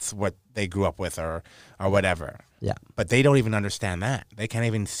culture. that's what they grew up with or whatever. Yeah. But they don't even understand that. They can't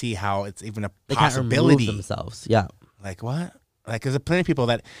even see how it's even a They can't remove possibility. themselves. Yeah. Like, what? Like, there's plenty of people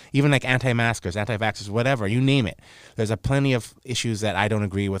that, even like anti-maskers, anti-vaxxers, whatever, you name it. There's a plenty of issues that I don't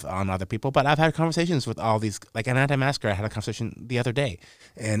agree with on other people, but I've had conversations with all these, like an anti-masker, I had a conversation the other day,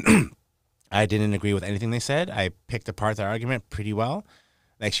 and I didn't agree with anything they said. I picked apart their argument pretty well.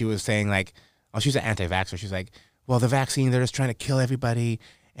 Like, she was saying, like, oh, she's an anti-vaxxer. She's like, well, the vaccine, they're just trying to kill everybody,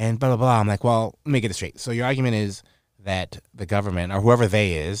 and blah, blah, blah. I'm like, well, let me get it straight. So your argument is that the government, or whoever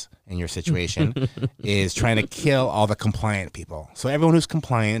they is in your situation, is trying to kill all the compliant people. So everyone who's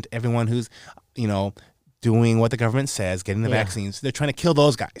compliant, everyone who's, you know, doing what the government says, getting the vaccines, they're trying to kill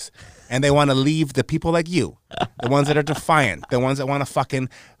those guys. And they want to leave the people like you, the ones that are defiant, the ones that want to fucking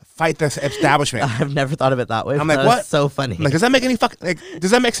fight the establishment. I've never thought of it that way. I'm like, That what? is so funny. I'm like, does that make any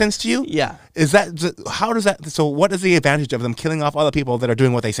does that make sense to you? Yeah. Is that, how does that, so what is the advantage of them killing off all the people that are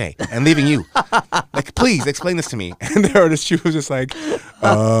doing what they say and leaving you? Like, please explain this to me. And she was just like,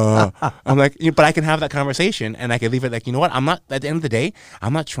 I'm like, but I can have that conversation and I can leave it like, you know what? I'm not, at the end of the day,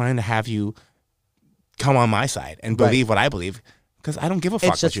 I'm not trying to have you come on my side and believe what I believe, because I don't give a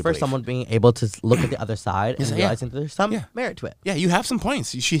fuck It's what just you for believe. someone being able to look at the other side and Yeah. realizing that there's some Yeah. merit to it. Yeah, you have some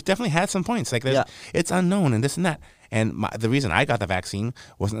points. She definitely had some points. Like, it's unknown and this and that. And the reason I got the vaccine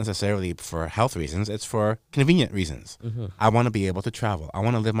wasn't necessarily for health reasons. It's for convenient reasons. I want to be able to travel. I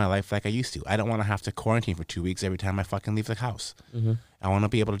want to live my life like I used to. I don't want to have to quarantine for 2 weeks every time I fucking leave the house. I want to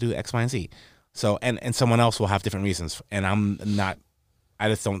be able to do X, Y, and Z. So, and someone else will have different reasons. And I'm not, I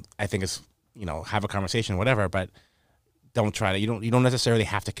just don't, I think it's, you know, have a conversation, whatever, but don't try to, you don't necessarily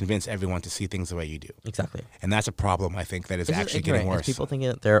have to convince everyone to see things the way you do. Exactly. And that's a problem, I think, that is It's just actually getting ignorant. worse. It's people thinking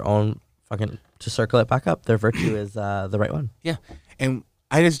that their own fucking, to circle it back up, their virtue is the right one. Yeah. And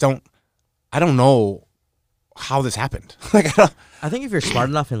I don't know how this happened. Like, I think if you're smart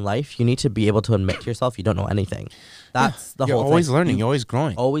enough in life, you need to be able to admit to yourself you don't know anything. That's the you're whole always thing. learning. You're always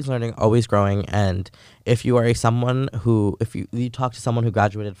growing. Always learning, always growing. And if you are someone who, if you talk to someone who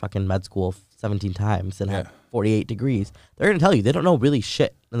graduated fucking med school 17 times and had 48 degrees, they're going to tell you they don't know really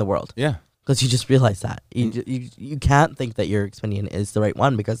shit in the world. Yeah. Because you just realize that. You can't think that your opinion is the right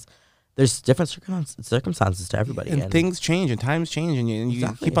one because there's different circumstances to everybody. And things change and times change and you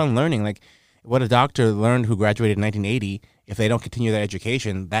Exactly. keep on learning. Like, what a doctor learned who graduated in 1980, if they don't continue their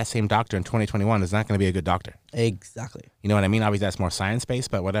education, that same doctor in 2021 is not going to be a good doctor. Exactly. You know what I mean? Obviously, that's more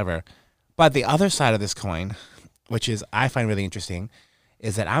science-based, but whatever. But the other side of this coin, which is I find really interesting,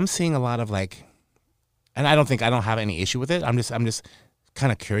 is that I'm seeing a lot of, like, and I don't have any issue with it. I'm just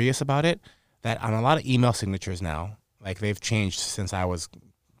kind of curious about it, that on a lot of email signatures now, like, they've changed since I was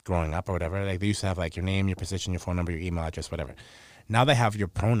growing up or whatever. Like, they used to have, like, your name, your position, your phone number, your email address, whatever. Now they have your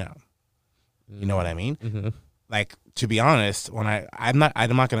pronoun. You know what I mean? Mm-hmm. Like, to be honest, when I'm not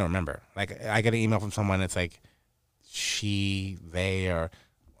going to remember. Like, I get an email from someone, it's like she, they, or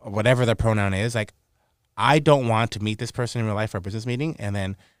whatever their pronoun is. Like, I don't want to meet this person in real life for a business meeting and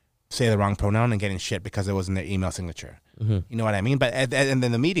then say the wrong pronoun and get in shit because it was in their email signature. Mm-hmm. You know what I mean? But and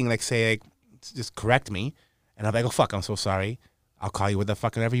then the meeting, like, say, like, just correct me, and I'm like, oh, fuck, I'm so sorry. I'll call you with the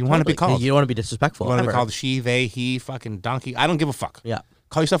fucking whatever you want to be called. You don't want to be disrespectful. You want to be ever. called she, they, he, fucking donkey. I don't give a fuck. Yeah.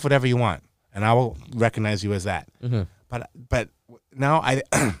 Call yourself whatever you want, and I will recognize you as that. Mm-hmm. But now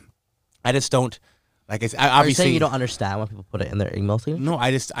I just don't, like, it's Are you obviously saying you don't understand when people put it in their email signature? no.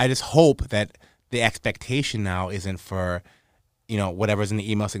 I just hope that the expectation now isn't for, you know, whatever's in the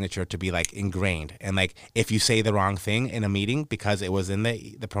email signature to be, like, ingrained, and, like, if you say the wrong thing in a meeting because it was in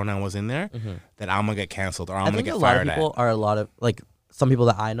the pronoun was in there, that I'm gonna get canceled or I'm gonna think get a lot of fired at. people are a lot of, like, some people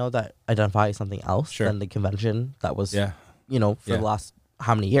that I know that identify as something else Sure. than the convention that was, Yeah. you know, for Yeah. the last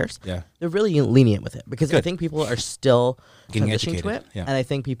how many years. Yeah. They're really lenient with it because I Good. think people are still Getting transitioning to educated, it. yeah. And I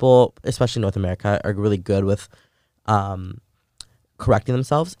think people, especially North America, are really good with correcting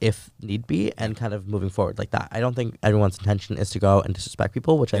themselves if need be and kind of moving forward like that. I don't think everyone's intention is to go and disrespect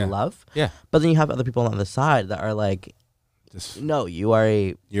people, which I Yeah. love. Yeah. But then you have other people on the other side that are like, Just no, you are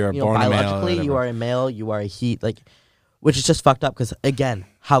a you're you know, born a male. or biologically, you whatever. are a male, you are a he, like, which is just fucked up because, again,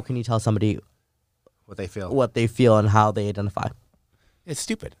 how can you tell somebody what they feel. what they feel and how they identify? It's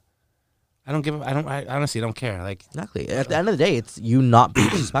stupid. I honestly don't care. Like, Exactly. At the end of the day, it's you not being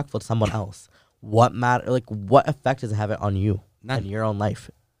disrespectful to someone else. What effect does it have on you None. and your own life?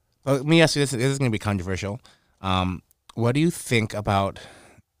 well, let me ask you this. This is going to be controversial. What do you think about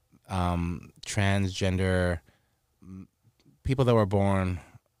transgender people that were born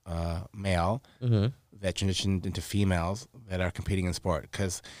male that transitioned into females that are competing in sport.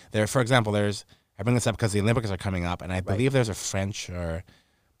 Because for example, I bring this up because the Olympics are coming up, and I believe there's a French or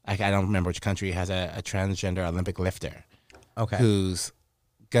I don't remember which country has a transgender Olympic lifter, who's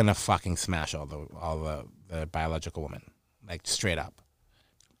gonna fucking smash all the biological women, like straight up.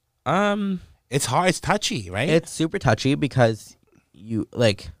 It's hard. It's touchy, right? It's super touchy because you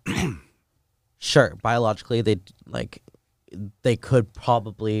like, sure, biologically they could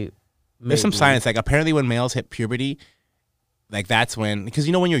probably. There's some science. Like apparently, when males hit puberty, like that's when, because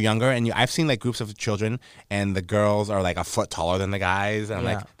when you're younger, and I've seen like groups of children, and the girls are like a foot taller than the guys, and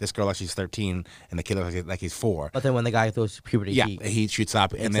like this girl, like she's 13, and the kid looks like he's 4. But then when the guy goes to puberty, he shoots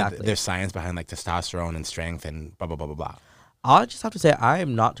up, and then there's science behind like testosterone and strength and blah blah blah blah blah. I'll just have to say I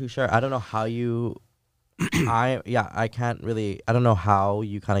am not too sure. I don't know how you, I can't really. I don't know how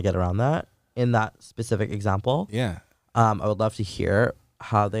you kind of get around that in that specific example. Yeah. I would love to hear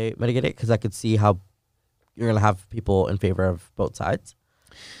how they mitigate it, because I could see how you're gonna have people in favor of both sides.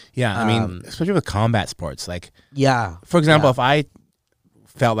 Yeah, I mean, especially with combat sports, like for example, if I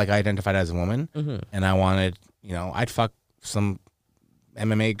felt like I identified as a woman and I wanted, I'd fuck some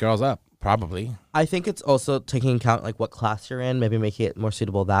MMA girls up, probably. I think it's also taking account like what class you're in, maybe making it more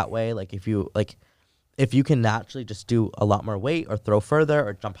suitable that way. Like if you can naturally just do a lot more weight or throw further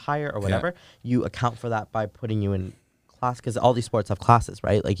or jump higher or whatever, you account for that by putting you in class, because all these sports have classes,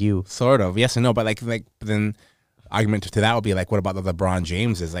 right? Like you sort of, yes and no, but like then argument to that would be like, what about the LeBron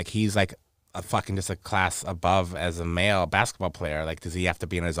Jameses? Like he's like a fucking just a class above as a male basketball player. Like does he have to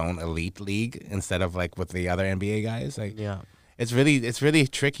be in his own elite league instead of like with the other NBA guys? Like it's really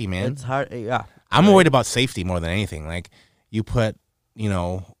tricky, man. It's hard. I'm worried about safety more than anything. Like you put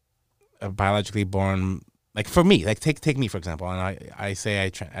a biologically born, like for me, like take me for example, and I say I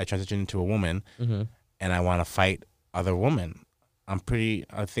transition into a woman and I want to fight other women. I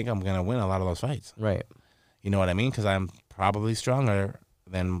think I'm gonna win a lot of those fights. Right. You know what I mean? Because I'm probably stronger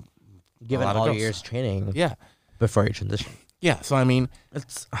than given a lot of all your girls. years training. Yeah. Before you transition. Yeah. So I mean,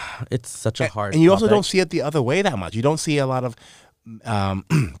 it's such a hard. And you topic. also don't see it the other way that much. You don't see a lot of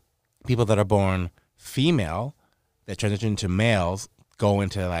people that are born female that transition to males go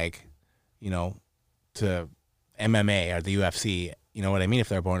into like, to MMA or the UFC. You know what I mean? If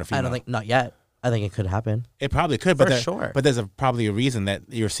they're born a female. I don't think, not yet. I think it could happen. It probably could, For sure. But there's probably a reason that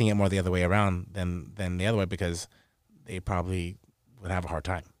you're seeing it more the other way around than the other way, because they probably would have a hard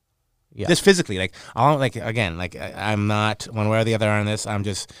time. Yeah. Just physically, I'm not one way or the other on this. I'm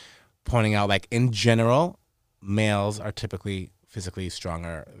just pointing out, like in general, males are typically physically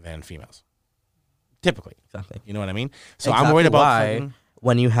stronger than females. Typically, exactly. You know what I mean? So I'm worried about why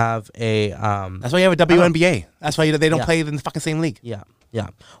when you have a. That's why you have a WNBA. That's why they don't play in the fucking same league. Yeah. Yeah.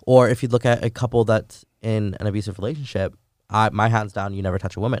 Or if you look at a couple that's in an abusive relationship, my hands down, you never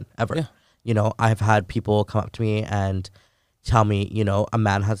touch a woman ever. Yeah. I've had people come up to me and tell me, a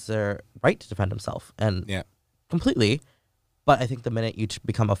man has the right to defend himself, and completely. But I think the minute you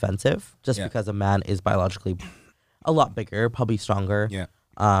become offensive, just because a man is biologically a lot bigger, probably stronger. Yeah.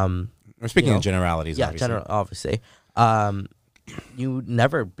 We're speaking in generalities. Yeah, obviously. You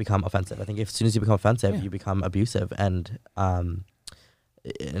never become offensive. I think as soon as you become offensive, you become abusive, and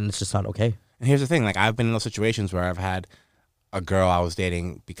it's just not okay. And here's the thing, like I've been in those situations where I've had a girl I was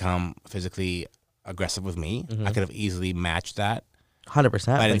dating become physically aggressive with me. I could have easily matched that.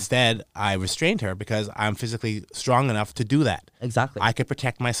 100%. But instead, I restrained her because I'm physically strong enough to do that. Exactly. I could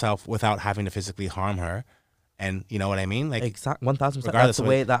protect myself without having to physically harm her. And you know what I mean? Like 1,000%. That's the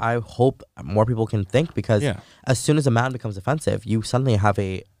way that I hope more people can think, because as soon as a man becomes offensive, you suddenly have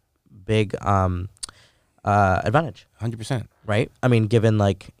a big advantage. 100%. Right? I mean, given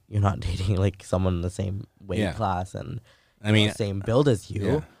like you're not dating like someone in the same weight class and same build as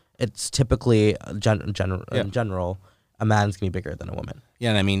you, it's typically in general a man's gonna be bigger than a woman. Yeah,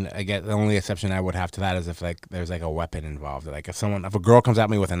 and I mean, I get the only exception I would have to that is if like there's like a weapon involved. Like if a girl comes at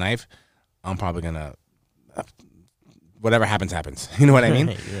me with a knife, I'm probably gonna whatever happens. You know what I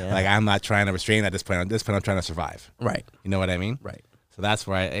mean? Like I'm not trying to restrain at this point. At this point, I'm trying to survive. Right. You know what I mean? Right. So that's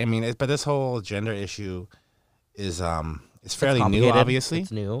where I mean, but this whole gender issue is it's fairly new. Obviously,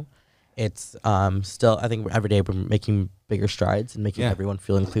 it's new. It's still, I think every day we're making bigger strides and making everyone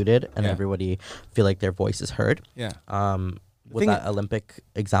feel included and everybody feel like their voice is heard. Yeah. With that Olympic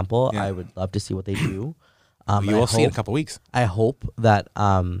example, I would love to see what they do. You will see in a couple weeks. I hope that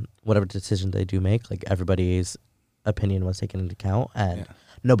whatever decision they do make, like everybody's opinion was taken into account, and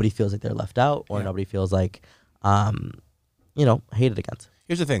nobody feels like they're left out, or nobody feels like, hated against.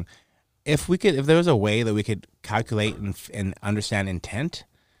 Here's the thing: if there was a way that we could calculate and understand intent,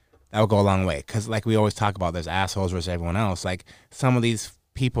 that would go a long way. Because like we always talk about, there's assholes versus everyone else. Like some of these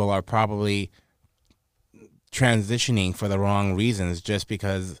people are probably transitioning for the wrong reasons just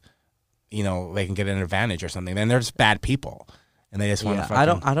because, you know, they can get an advantage or something. Then they're just bad people, and they just want to.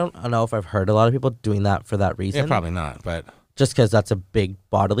 I don't know if I've heard a lot of people doing that for that reason. Yeah, probably not, but just because that's a big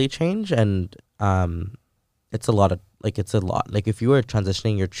bodily change, and it's a lot. Like if you are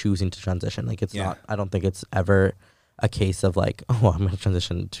transitioning, you're choosing to transition. Like it's not. I don't think it's ever a case of like, oh, I'm going to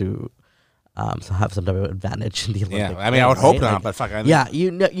transition to have some type of advantage in the Olympic. Yeah, I mean, I would hope not, but fuck.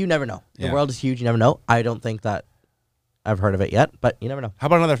 You never know. The world is huge. You never know. I don't think that I've heard of it yet, but you never know. How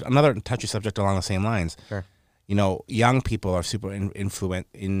about another touchy subject along the same lines? Sure. You know, young people are super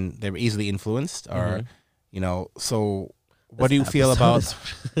they're easily influenced, or you know. So, what do you feel about?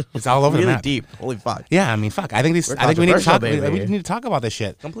 It's all over really the map. Deep. Holy fuck. Yeah, I mean, fuck. I think we need to talk. We need to talk about this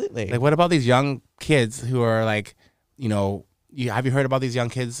shit completely. Like, what about these young kids who are like, you know, have you heard about these young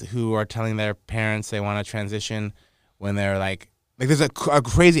kids who are telling their parents they want to transition when they're like there's a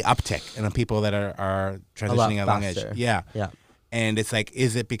crazy uptick in the people that are transitioning at a young age. Yeah. And it's like,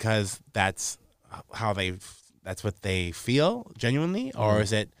 is it because that's what they feel genuinely, or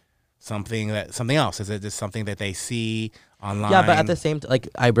is it something else? Is it just something that they see online? Yeah, but at the same time, like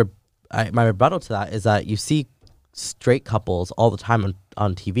my rebuttal to that is that you see straight couples all the time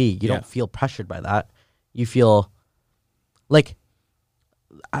on TV. You don't feel pressured by that. You feel like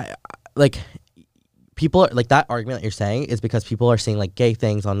people are like, that argument that you're saying is because people are seeing like gay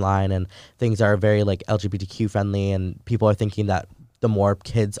things online and things are very like LGBTQ friendly, and people are thinking that the more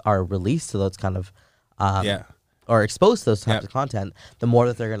kids are released to those kind of or exposed to those types of content, the more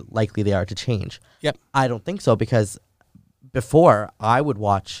that they're likely they are to change. Yep. I don't think so, because before I would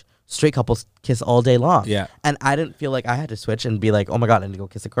watch straight couples kiss all day long. Yeah. And I didn't feel like I had to switch and be like, oh my God, I need to go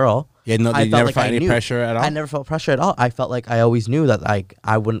kiss a girl. Yeah, no, you never felt any pressure at all? I never felt pressure at all. I felt like I always knew that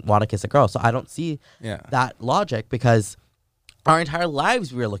I wouldn't want to kiss a girl. So I don't see that logic, because our entire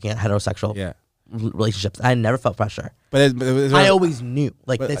lives we were looking at heterosexual relationships. I never felt pressure. But I always knew,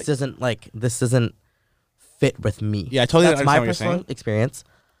 like, this doesn't fit with me. Yeah, I totally That's understand my what you're personal saying. experience.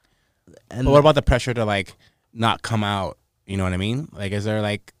 And but what about the pressure to like not come out? You know what I mean? Like, is there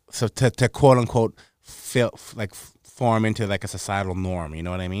like, so to quote unquote form into like a societal norm? You know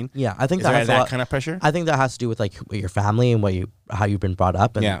what I mean? Yeah, I think is there has that kind of pressure. I think that has to do with like your family and how you've been brought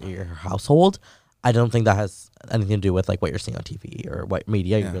up and your household. I don't think that has anything to do with like what you're seeing on TV or what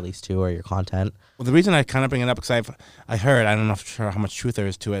media you release to or your content. Well, the reason I kind of bring it up, because I heard, I don't know how much truth there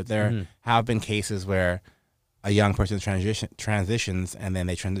is to it. There have been cases where a young person transitions and then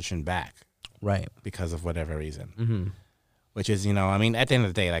they transition back, right, because of whatever reason. Which is, you know, I mean, at the end of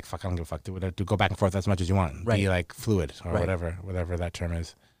the day, like, fuck, I don't give a fuck. Do go back and forth as much as you want. Right. Be like fluid or whatever that term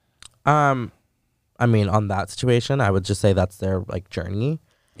is. I mean, on that situation, I would just say that's their like journey.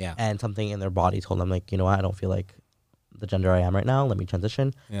 Yeah. And something in their body told them, like, you know what, I don't feel like the gender I am right now. Let me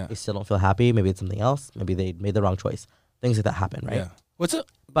transition. Yeah. They still don't feel happy. Maybe it's something else. Maybe they made the wrong choice. Things like that happen, right? Yeah. What's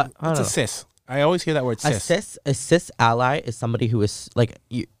a cis? I always hear that word cis. A cis ally is somebody who is like,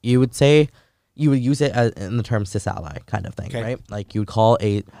 you would say, you would use it in the term cis ally kind of thing, right? Like, you would call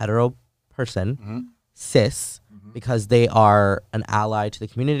a hetero person cis because they are an ally to the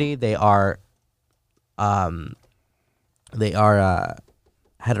community. They are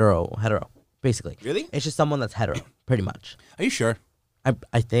hetero, basically. Really? It's just someone that's hetero, pretty much. Are you sure?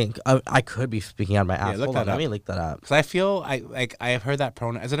 I think I could be speaking out of my ass. Yeah, Let me look that up. Because I feel I have heard that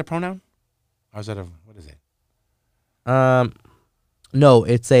pronoun. Is it a pronoun? Or is it what is it? No,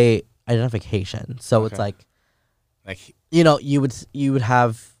 it's a identification. So it's like, you know, you would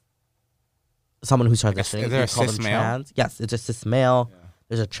have someone who's transitioning. Is there a cis male? Trans. Yes, it's a cis male. Yeah.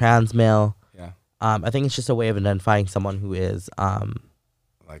 There's a trans male. Yeah. I think it's just a way of identifying someone who is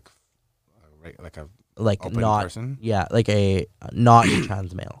like a not person? Yeah, like a not a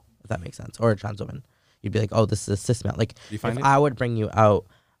trans male, if that makes sense, or a trans woman. You'd be like, oh, this is a cis male. Like, if I would bring you out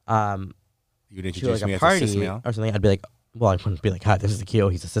you'd introduce to like me a as party a cis male or something, I'd be like, well, I wouldn't be like, hi, this is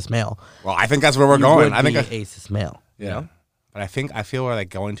Akio, he's a cis male. Well, I think that's where we're going. I think a cis male. Yeah. You know? But I feel we're like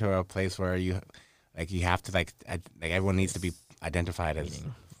going to a place where you have to like everyone needs to be identified as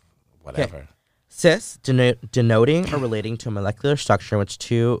whatever. Okay. Cis, denoting or relating to a molecular structure in which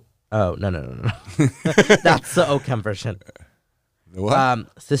two... Oh, no. That's the OChem version. What?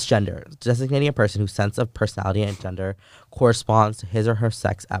 Cisgender, designating a person whose sense of personality and gender corresponds to his or her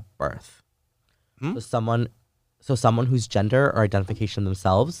sex at birth. So someone whose gender or identification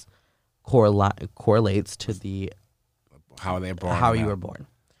themselves correlates to the how they're born, how you were born.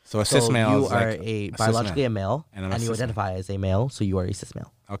 So a cis male, you are biologically a male, and you identify as a male, so you are a cis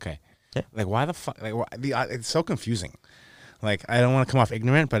male. Okay. Like, why the fuck? Like, it's so confusing. Like, I don't want to come off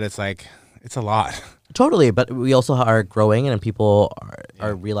ignorant, but it's like, it's a lot. Totally, but we also are growing, and people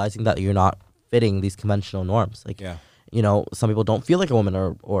are realizing that you're not fitting these conventional norms. Like, Yeah. you know, some people don't feel like a woman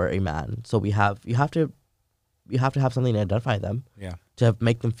or a man, so you have to have something to identify them. Yeah. To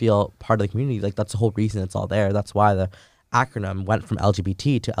make them feel part of the community. Like, that's the whole reason it's all there. That's why the acronym went from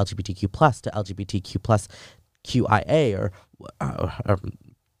LGBT to LGBTQ plus to LGBTQ plus QIA or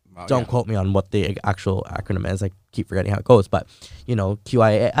don't quote me on what the actual acronym is. I keep forgetting how it goes, but you know,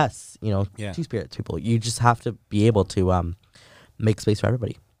 QIAS, you know, Two-Spirits people. You just have to be able to make space for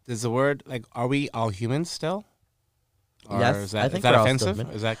everybody. Does the word, like, are we all humans still? Or Yes, is that, I think is that we're all offensive? still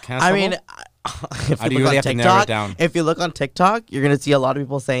Is that cancelable? I mean, if do you you look really on have to narrow it TikTok, down? if you look on TikTok, you're gonna see a lot of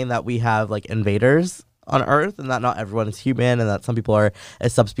people saying that we have like invaders on Earth, and that not everyone is human, and that some people are a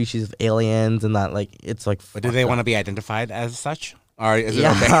subspecies of aliens, and that like it's like. But do they want to be identified as such? Or is it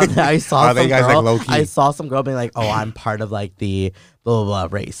Yeah, okay? I saw Are they some guys, girl. like, low-key? I saw some girl being like, "Oh, I'm part of like the blah blah,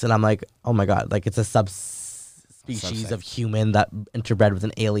 blah race," and I'm like, "Oh my god!" Like it's a subspecies Subset. of human that interbred with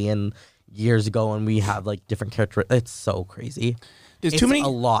an alien years ago, and we have like different character. It's so crazy. There's It's too many. a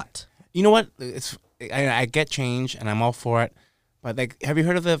lot. You know what? I get change and I'm all for it. But like, have you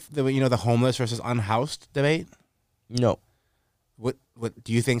heard of the homeless versus unhoused debate? No, What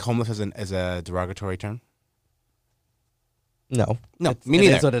do you think homeless is a derogatory term? no, No, It's- me it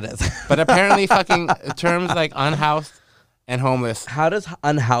neither. is what it is. But apparently, fucking terms like unhoused and homeless. How does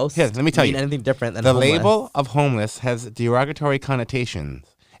unhoused Here, let me tell mean you. anything different than The homeless? label of homeless has derogatory connotations.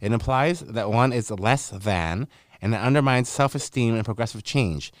 It implies that one is less than, and it undermines self-esteem and progressive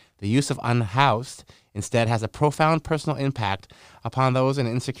change. The use of unhoused instead has a profound personal impact upon those in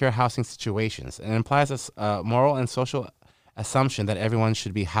insecure housing situations, and implies a moral and social assumption that everyone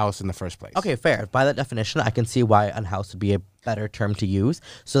should be housed in the first place. Okay, fair. By that definition, I can see why unhoused would be a better term to use,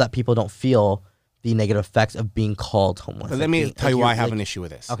 so that people don't feel the negative effects of being called homeless. But Like let me being- tell like you why I you're- have like- an issue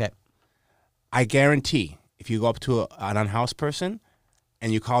with this. Okay. I guarantee if you go up to an unhoused person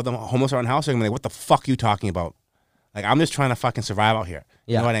and you call them homeless or unhoused, they're going to be like, what the fuck are you talking about? Like, I'm just trying to fucking survive out here.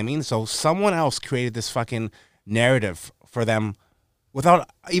 You Yeah. know what I mean? So someone else created this fucking narrative for them without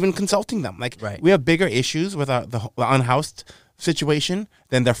even consulting them. Like, Right. we have bigger issues with the unhoused situation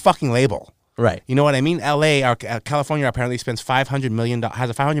than their fucking label. Right. You know what I mean? LA, California apparently spends $500 million, has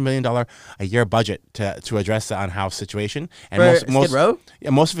a $500 million a year budget to address the unhoused situation. And For Skid Row?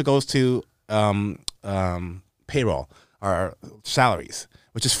 Yeah, most of it goes to payroll or salaries,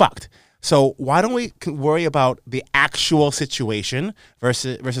 which is fucked. So why don't we worry about the actual situation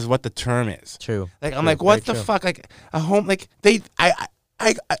versus what the term is? True. Like, I'm True. like, what Very the true. fuck? Like, a home, like, I You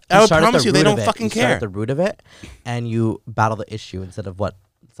would start at promise the you they root don't of it. fucking You start care. at the root of it, and you battle the issue instead of what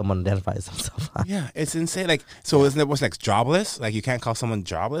someone identifies themselves as. Yeah, it's insane. Like, so isn't it what's next? Jobless? Like, you can't call someone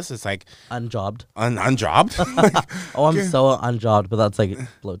jobless. It's like Unjobbed. unjobbed. Like, Oh, I'm so unjobbed, but that's like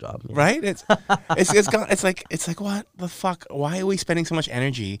blowjob. Yeah. right? It's like what the fuck? Why are we spending so much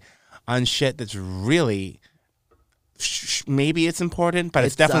energy on shit that's really maybe it's important, but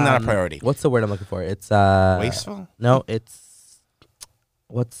it's definitely not a priority. What's the word I'm looking for? It's Wasteful? No, it's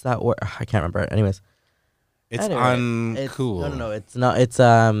what's that word? I can't remember it. Anyways, It's anyway, uncool. No, it's not. It's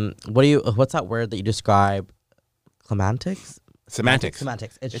what's that word that you describe? Semantics. Semantics.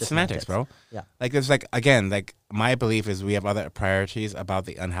 Semantics. It's just semantics, bro. Yeah. Like, there's like, again, like, my belief is we have other priorities about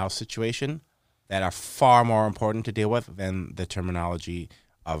the unhoused situation that are far more important to deal with than the terminology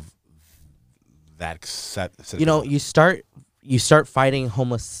of that set. You know, you start fighting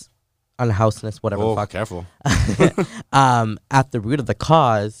homeless, unhousedness, whatever the oh, fuck. careful. At the root of the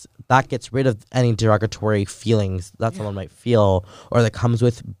cause, that gets rid of any derogatory feelings that someone might feel or that comes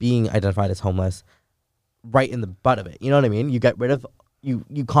with being identified as homeless right in the butt of it. You know what I mean? You get rid of you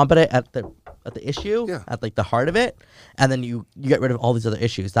combat it at the issue, Yeah. at like the heart of it, and then you get rid of all these other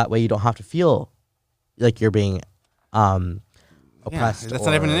issues. That way you don't have to feel like you're being oppressed. That's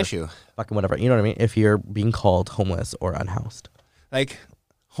not even an or issue. Fucking whatever. You know what I mean? If you're being called homeless or unhoused. Like,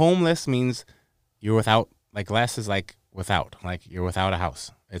 homeless means you're without, like, less is like without, like, you're without a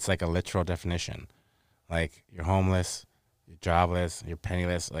house. It's like a literal definition. Like, you're homeless, you're jobless, you're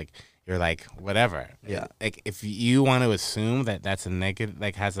penniless, like, you're like whatever. Yeah. Like, if you want to assume that that's a negative,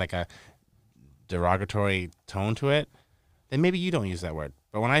 like, has like a derogatory tone to it, then maybe you don't use that word.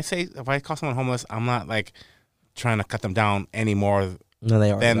 But when if I call someone homeless, I'm not like trying to cut them down any more No,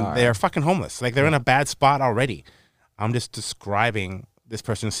 they already than are. they're fucking homeless. Like, they're in a bad spot already. I'm just describing this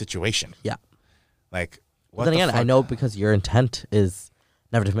person's situation. Yeah. Like, But what then the again, I fuck? know because your intent is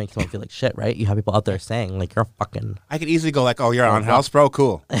never to make someone feel like shit, right? You have people out there saying like you're fucking I could easily go like, oh, you're unhoused, bro,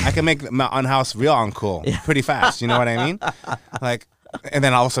 cool. I can make my unhoused real uncool pretty fast. You know what I mean? Like, and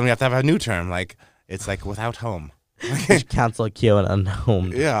then all of a sudden we have to have a new term. Like, it's like without home. We should cancel Keo and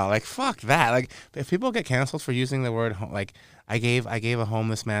Unhomed. Yeah, like fuck that. Like if people get canceled for using the word like I gave a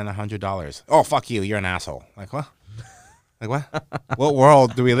homeless man $100. Oh fuck you, you're an asshole. Like what? Like what? What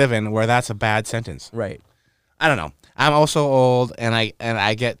world do we live in where that's a bad sentence? Right. I don't know. I'm also old, and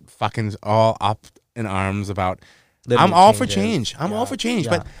I get fucking all up in arms about. I'm all for change. I'm all for change,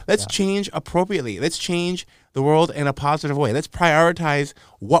 but let's change appropriately. Let's change the world in a positive way. Let's prioritize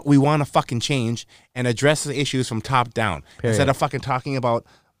what we want to fucking change and address the issues from top down instead of fucking talking about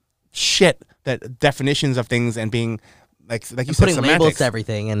shit that definitions of things and being like you said, putting semantics. Labels to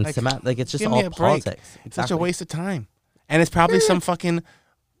everything and like it's just all politics. It's such a waste of time, and it's probably some fucking.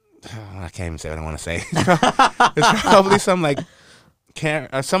 I can't even say what I want to say. It's probably some like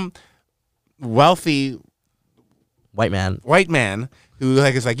some wealthy white man who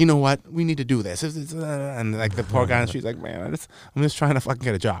like is like, you know what, we need to do this, and like the poor guy on the street's like, man, I'm just trying to fucking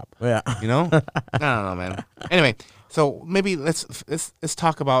get a job. Yeah, you know. I don't know, man. Anyway, so maybe let's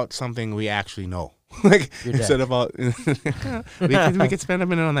talk about something we actually know, like instead of we could spend a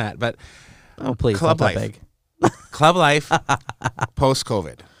minute on that, but please, club life, club life, post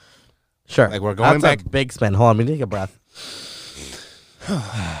COVID. Sure. Like we're going back. A big spin. Hold on, let me take a breath.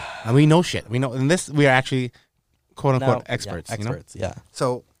 And we know shit. We know, and this we are actually quote unquote experts. Yeah, experts. You know? Yeah.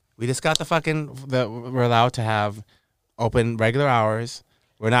 So we just got we're allowed to have open regular hours.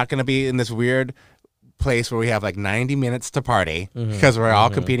 We're not going to be in this weird place where we have like 90 minutes to party because we're all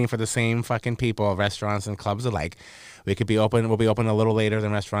competing for the same fucking people, restaurants and clubs alike. We could be open. We'll be open a little later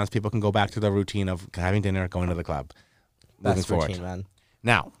than restaurants. People can go back to the routine of having dinner, going to the club. That's routine, man.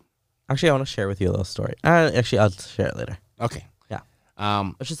 Now. Actually, I want to share with you a little story. Actually, I'll share it later. Okay. Yeah.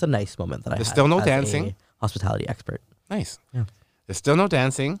 It's just a nice moment that I had. There's still no as dancing. a hospitality expert. Nice. Yeah. There's still no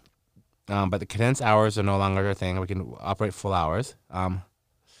dancing, but the condensed hours are no longer a thing. We can operate full hours. I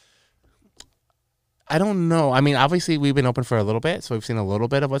don't know. I mean, obviously, we've been open for a little bit, so we've seen a little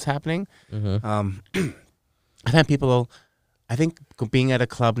bit of what's happening. I've had people. I think being at a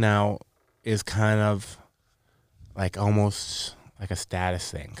club now is kind of like almost like a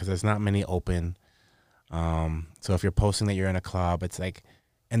status thing because there's not many open. So if you're posting that you're in a club, it's like,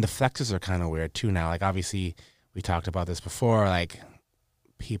 and the flexes are kind of weird too now. Like obviously we talked about this before, like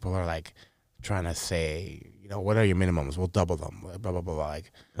people are like trying to say, you know, what are your minimums? We'll double them, blah, blah, blah, blah.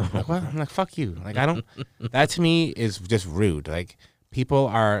 Like what? I'm like, fuck you. Like I don't, that to me is just rude. Like people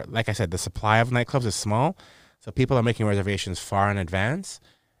are, like I said, the supply of nightclubs is small. So people are making reservations far in advance.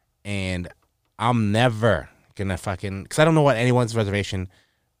 And I'm never gonna fucking, because I don't know what anyone's reservation,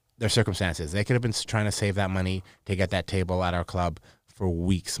 their circumstances. They could have been trying to save that money to get that table at our club for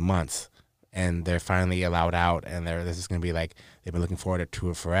weeks, months, and they're finally allowed out, and this is gonna be like they've been looking forward to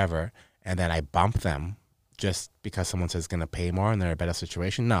it forever, and then I bump them just because someone says gonna pay more and they're in a better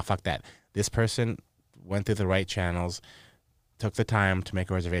situation. No, fuck that. This person went through the right channels, took the time to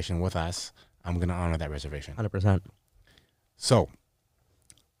make a reservation with us. I'm gonna honor that reservation. 100%. So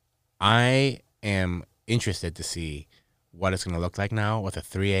I am interested to see what it's going to look like now with a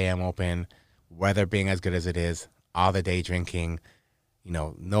 3 a.m. open, weather being as good as it is, all the day drinking, you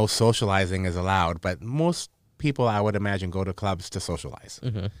know, no socializing is allowed, but most people I would imagine go to clubs to socialize,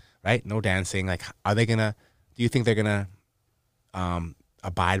 right? No dancing. Like, do you think they're going to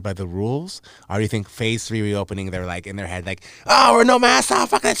abide by the rules? Or do you think phase 3 reopening, they're like in their head like, oh, we're no masks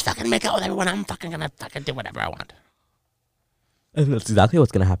off, let's fucking make out with everyone, I'm fucking going to fucking do whatever I want. And that's exactly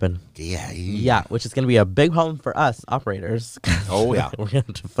what's going to happen. Yeah, which is going to be a big problem for us operators. Oh, yeah. We're going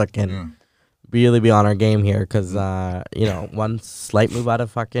to fucking really be on our game here because, you know, one slight move out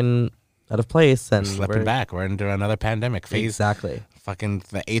of place and we're slipping back. We're into another pandemic phase. Exactly. Fucking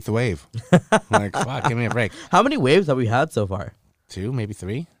the 8th wave. Like, fuck, give me a break. How many waves have we had so far? 2, maybe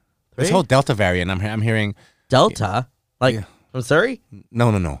 3. This whole Delta variant, I'm hearing. Delta? Like... Yeah. From Surrey?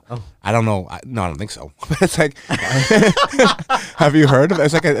 No. Oh. I don't know. No, I don't think so. It's like, have you heard of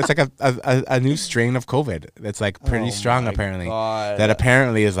it? It's like a new strain of COVID that's like pretty strong apparently. God. That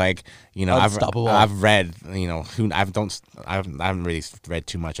apparently is like, you know, unstoppable. I've read, you know, I haven't really read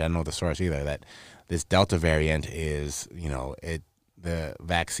too much. I don't know the source either. That this Delta variant is, you know, the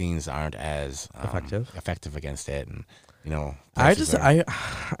vaccines aren't as effective against it, and you know, I just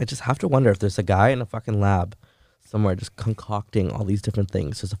have to wonder if there's a guy in a fucking lab somewhere just concocting all these different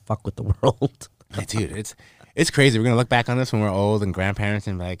things just to fuck with the world. Hey, dude, it's crazy. We're going to look back on this when we're old and grandparents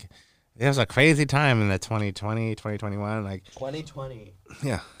and be like, it was a crazy time in the 2020, 2021. Like 2020.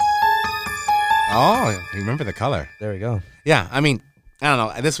 Yeah. Oh, you remember the color. There we go. Yeah, I mean, I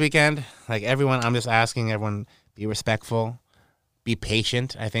don't know. This weekend, like everyone, I'm just asking everyone, be respectful. be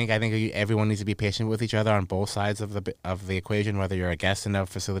patient. I think everyone needs to be patient with each other on both sides of the equation, whether you're a guest in a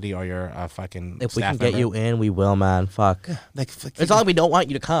facility or you're a fucking If we staff can get member. you in, we will, man. Fuck. Like It's not like we don't want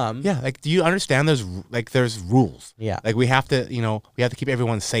you to come. yeah, like do you understand there's rules? Yeah. Like we have to keep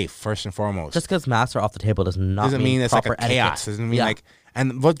everyone safe first and foremost. Just because masks are off the table does not doesn't mean it's like a proper chaos. etiquette. Doesn't mean Yeah. like.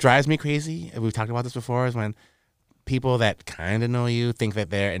 And what drives me crazy, we've talked about this before, is when people that kind of know you think that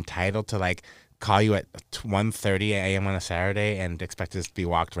they're entitled to like call you at 1:30 a.m. on a Saturday and expect us to be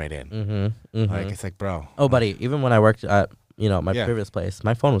walked right in. Mm-hmm. Like it's like, bro. Oh, buddy. Even when I worked at my Yeah. previous place,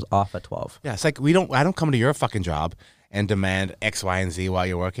 my phone was off at 12. Yeah, it's like I don't come to your fucking job and demand X, Y, and Z while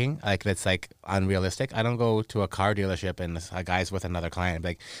you're working. Like that's like unrealistic. I don't go to a car dealership and a guy's with another client and be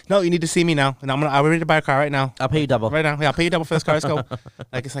like, no, you need to see me now, and I'm ready to buy a car right now. I'll pay you double. Right now. Yeah, I'll pay you double for this car. Let's go.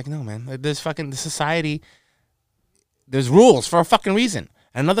 Like it's like, no, man. Like, there's fucking the society. There's rules for a fucking reason.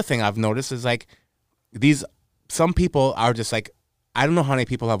 And another thing I've noticed is like some people are just like, I don't know how many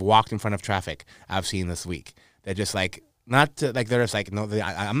people have walked in front of traffic I've seen this week. They're just like, not to, like, they're just like, no,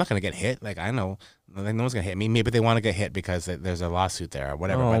 I'm not going to get hit. Like, I know, like, no one's going to hit me. Maybe they want to get hit because there's a lawsuit there or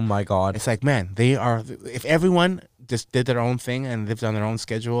whatever. Oh, but my God. it's like, man, if everyone just did their own thing and lived on their own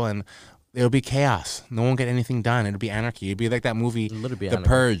schedule, and it'll be chaos. No one get anything done. It'll be anarchy. It'd be like that movie, Literally The anarchy.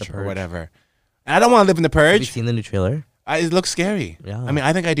 Purge The or Purge. whatever. And I don't want to live in The Have you Purge. seen the new trailer? It looks scary. Yeah. I mean,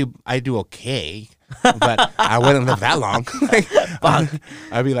 I think I do okay, but I wouldn't live that long. Like,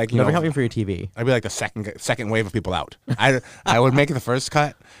 I'd be like, Never help me for your TV. I'd be like the second wave of people out. I would make the first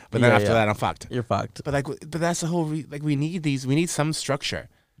cut, but then Yeah, after yeah. that, I'm fucked. You're fucked. But that's the whole. We need some structure.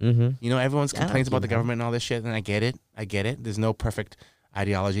 Mm-hmm. Everyone's complains Anarchy, about the man. government and all this shit, and I get it. There's no perfect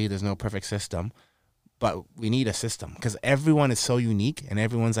ideology. There's no perfect system, but we need a system because everyone is so unique, and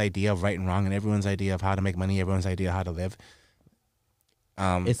everyone's idea of right and wrong, and everyone's idea of how to make money, everyone's idea of how to live.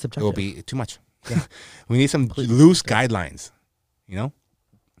 It's It subjective. will be too much. We need some loose guidelines.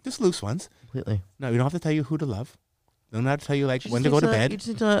 Just loose ones. Completely. No, we don't have to tell you who to love. They don't have to tell you like when to go to bed. You just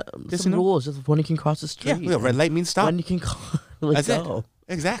need to, Just, some you know- rules, just when you can cross the street. Yeah, red light means stop. When you can let That's go. it.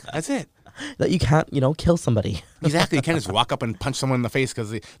 Exactly. That's it. That you can't, kill somebody. Exactly. You can't just walk up and punch someone in the face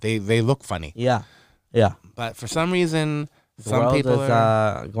because they look funny. Yeah. Yeah. But for some reason, The some world people is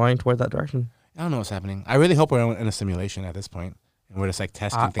are. going toward that direction. I don't know what's happening. I really hope we're in a simulation at this point, and we're just like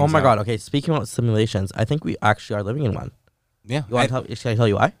testing things. Oh my out. God. Okay. Speaking about simulations, I think we actually are living in one. Yeah. You want should I tell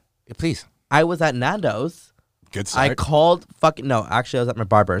you why? Please. I was at Nando's. Good start. I called no, actually I was at my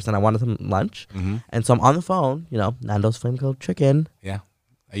barber's and I wanted some lunch. Mm-hmm. And so I'm on the phone, Nando's flame grilled chicken, Yeah.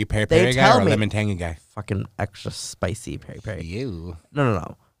 Are you peri They peri guy tell or me- lemon tangy guy? fucking extra spicy peri peri. You.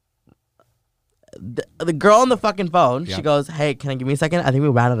 No. The girl on the fucking phone, Yeah. she goes, "Hey, can I give me a second? I think we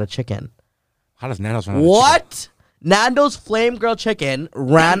ran out of chicken." How does Nando's run out of chicken? What? Nando's flame grilled chicken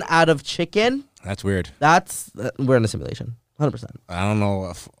ran out of chicken? That's weird. That's we're in a simulation. 100%. I don't know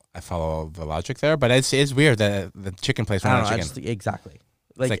if I follow the logic there, but it's weird that the chicken place I ran don't out know. of chicken. Exactly.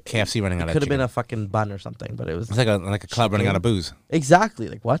 It's like KFC running out of Could have chicken. been a fucking bun or something, but it was It's like a club running out of booze. exactly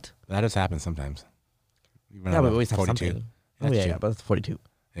like what? That just happens sometimes. You run Yeah, out but of we always have 42. something. Oh That's yeah, true. yeah, but it's 42.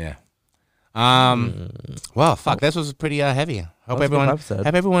 Yeah. Well, fuck. This was pretty heavy. That Hope was a good everyone. episode.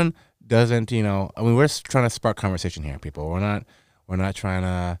 Hope everyone doesn't. I mean, we're just trying to spark conversation here, people. We're not trying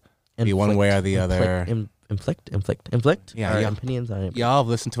to be one way or the other. Inflict. Yeah, our yeah. opinions on it. Y'all have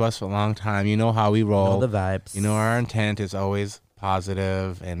listened to us for a long time. You know how we roll. Know the vibes. Our intent is always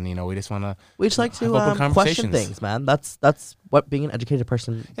positive, and we just want to. we just like have to open question conversations. things, man. That's what being an educated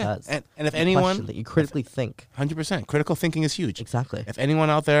person does. And if You anyone, question that you critically think. 100%, critical thinking is huge. Exactly. If anyone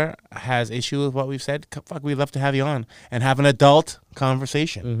out there has issue with what we've said, fuck, we'd love to have you on and have an adult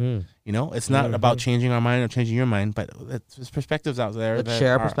conversation. Mm-hmm. It's not about changing our mind or changing your mind, but there's perspectives out there Let's that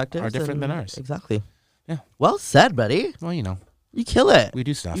share our are perspectives. different than and- ours. Exactly. Yeah. Well said, buddy. Well, You kill it. we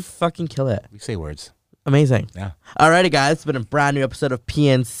do stuff. You fucking kill it. We say words. Amazing. Yeah. Alrighty, guys. It's been a brand new episode of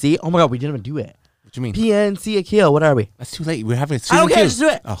PNC. Oh my God, we didn't even do it. What do you mean? PNC Akil. What are we? That's too late. We're having a I don't season care. 2. Just do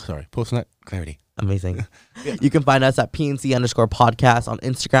it. Oh, sorry. Post-nut clarity. Amazing. You can find us at PNC_podcast on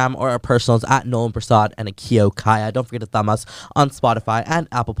Instagram or our personals at Nolan Prasad and Akio Kaya. Don't forget to thumb us on Spotify and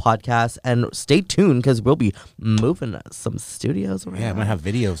Apple Podcasts. And stay tuned because we'll be moving some studios around. Yeah, I might have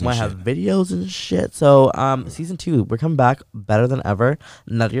videos and Might shit. have videos and shit. So season 2, we're coming back better than ever,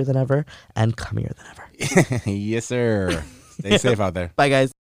 nuttier than ever, and cummier than ever. Yes, sir. Stay safe out there. Bye,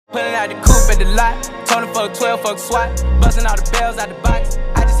 guys. Pulling out the coupe at the lot. Tony fuck 12, fuck SWAT. Busting all the bells out the box.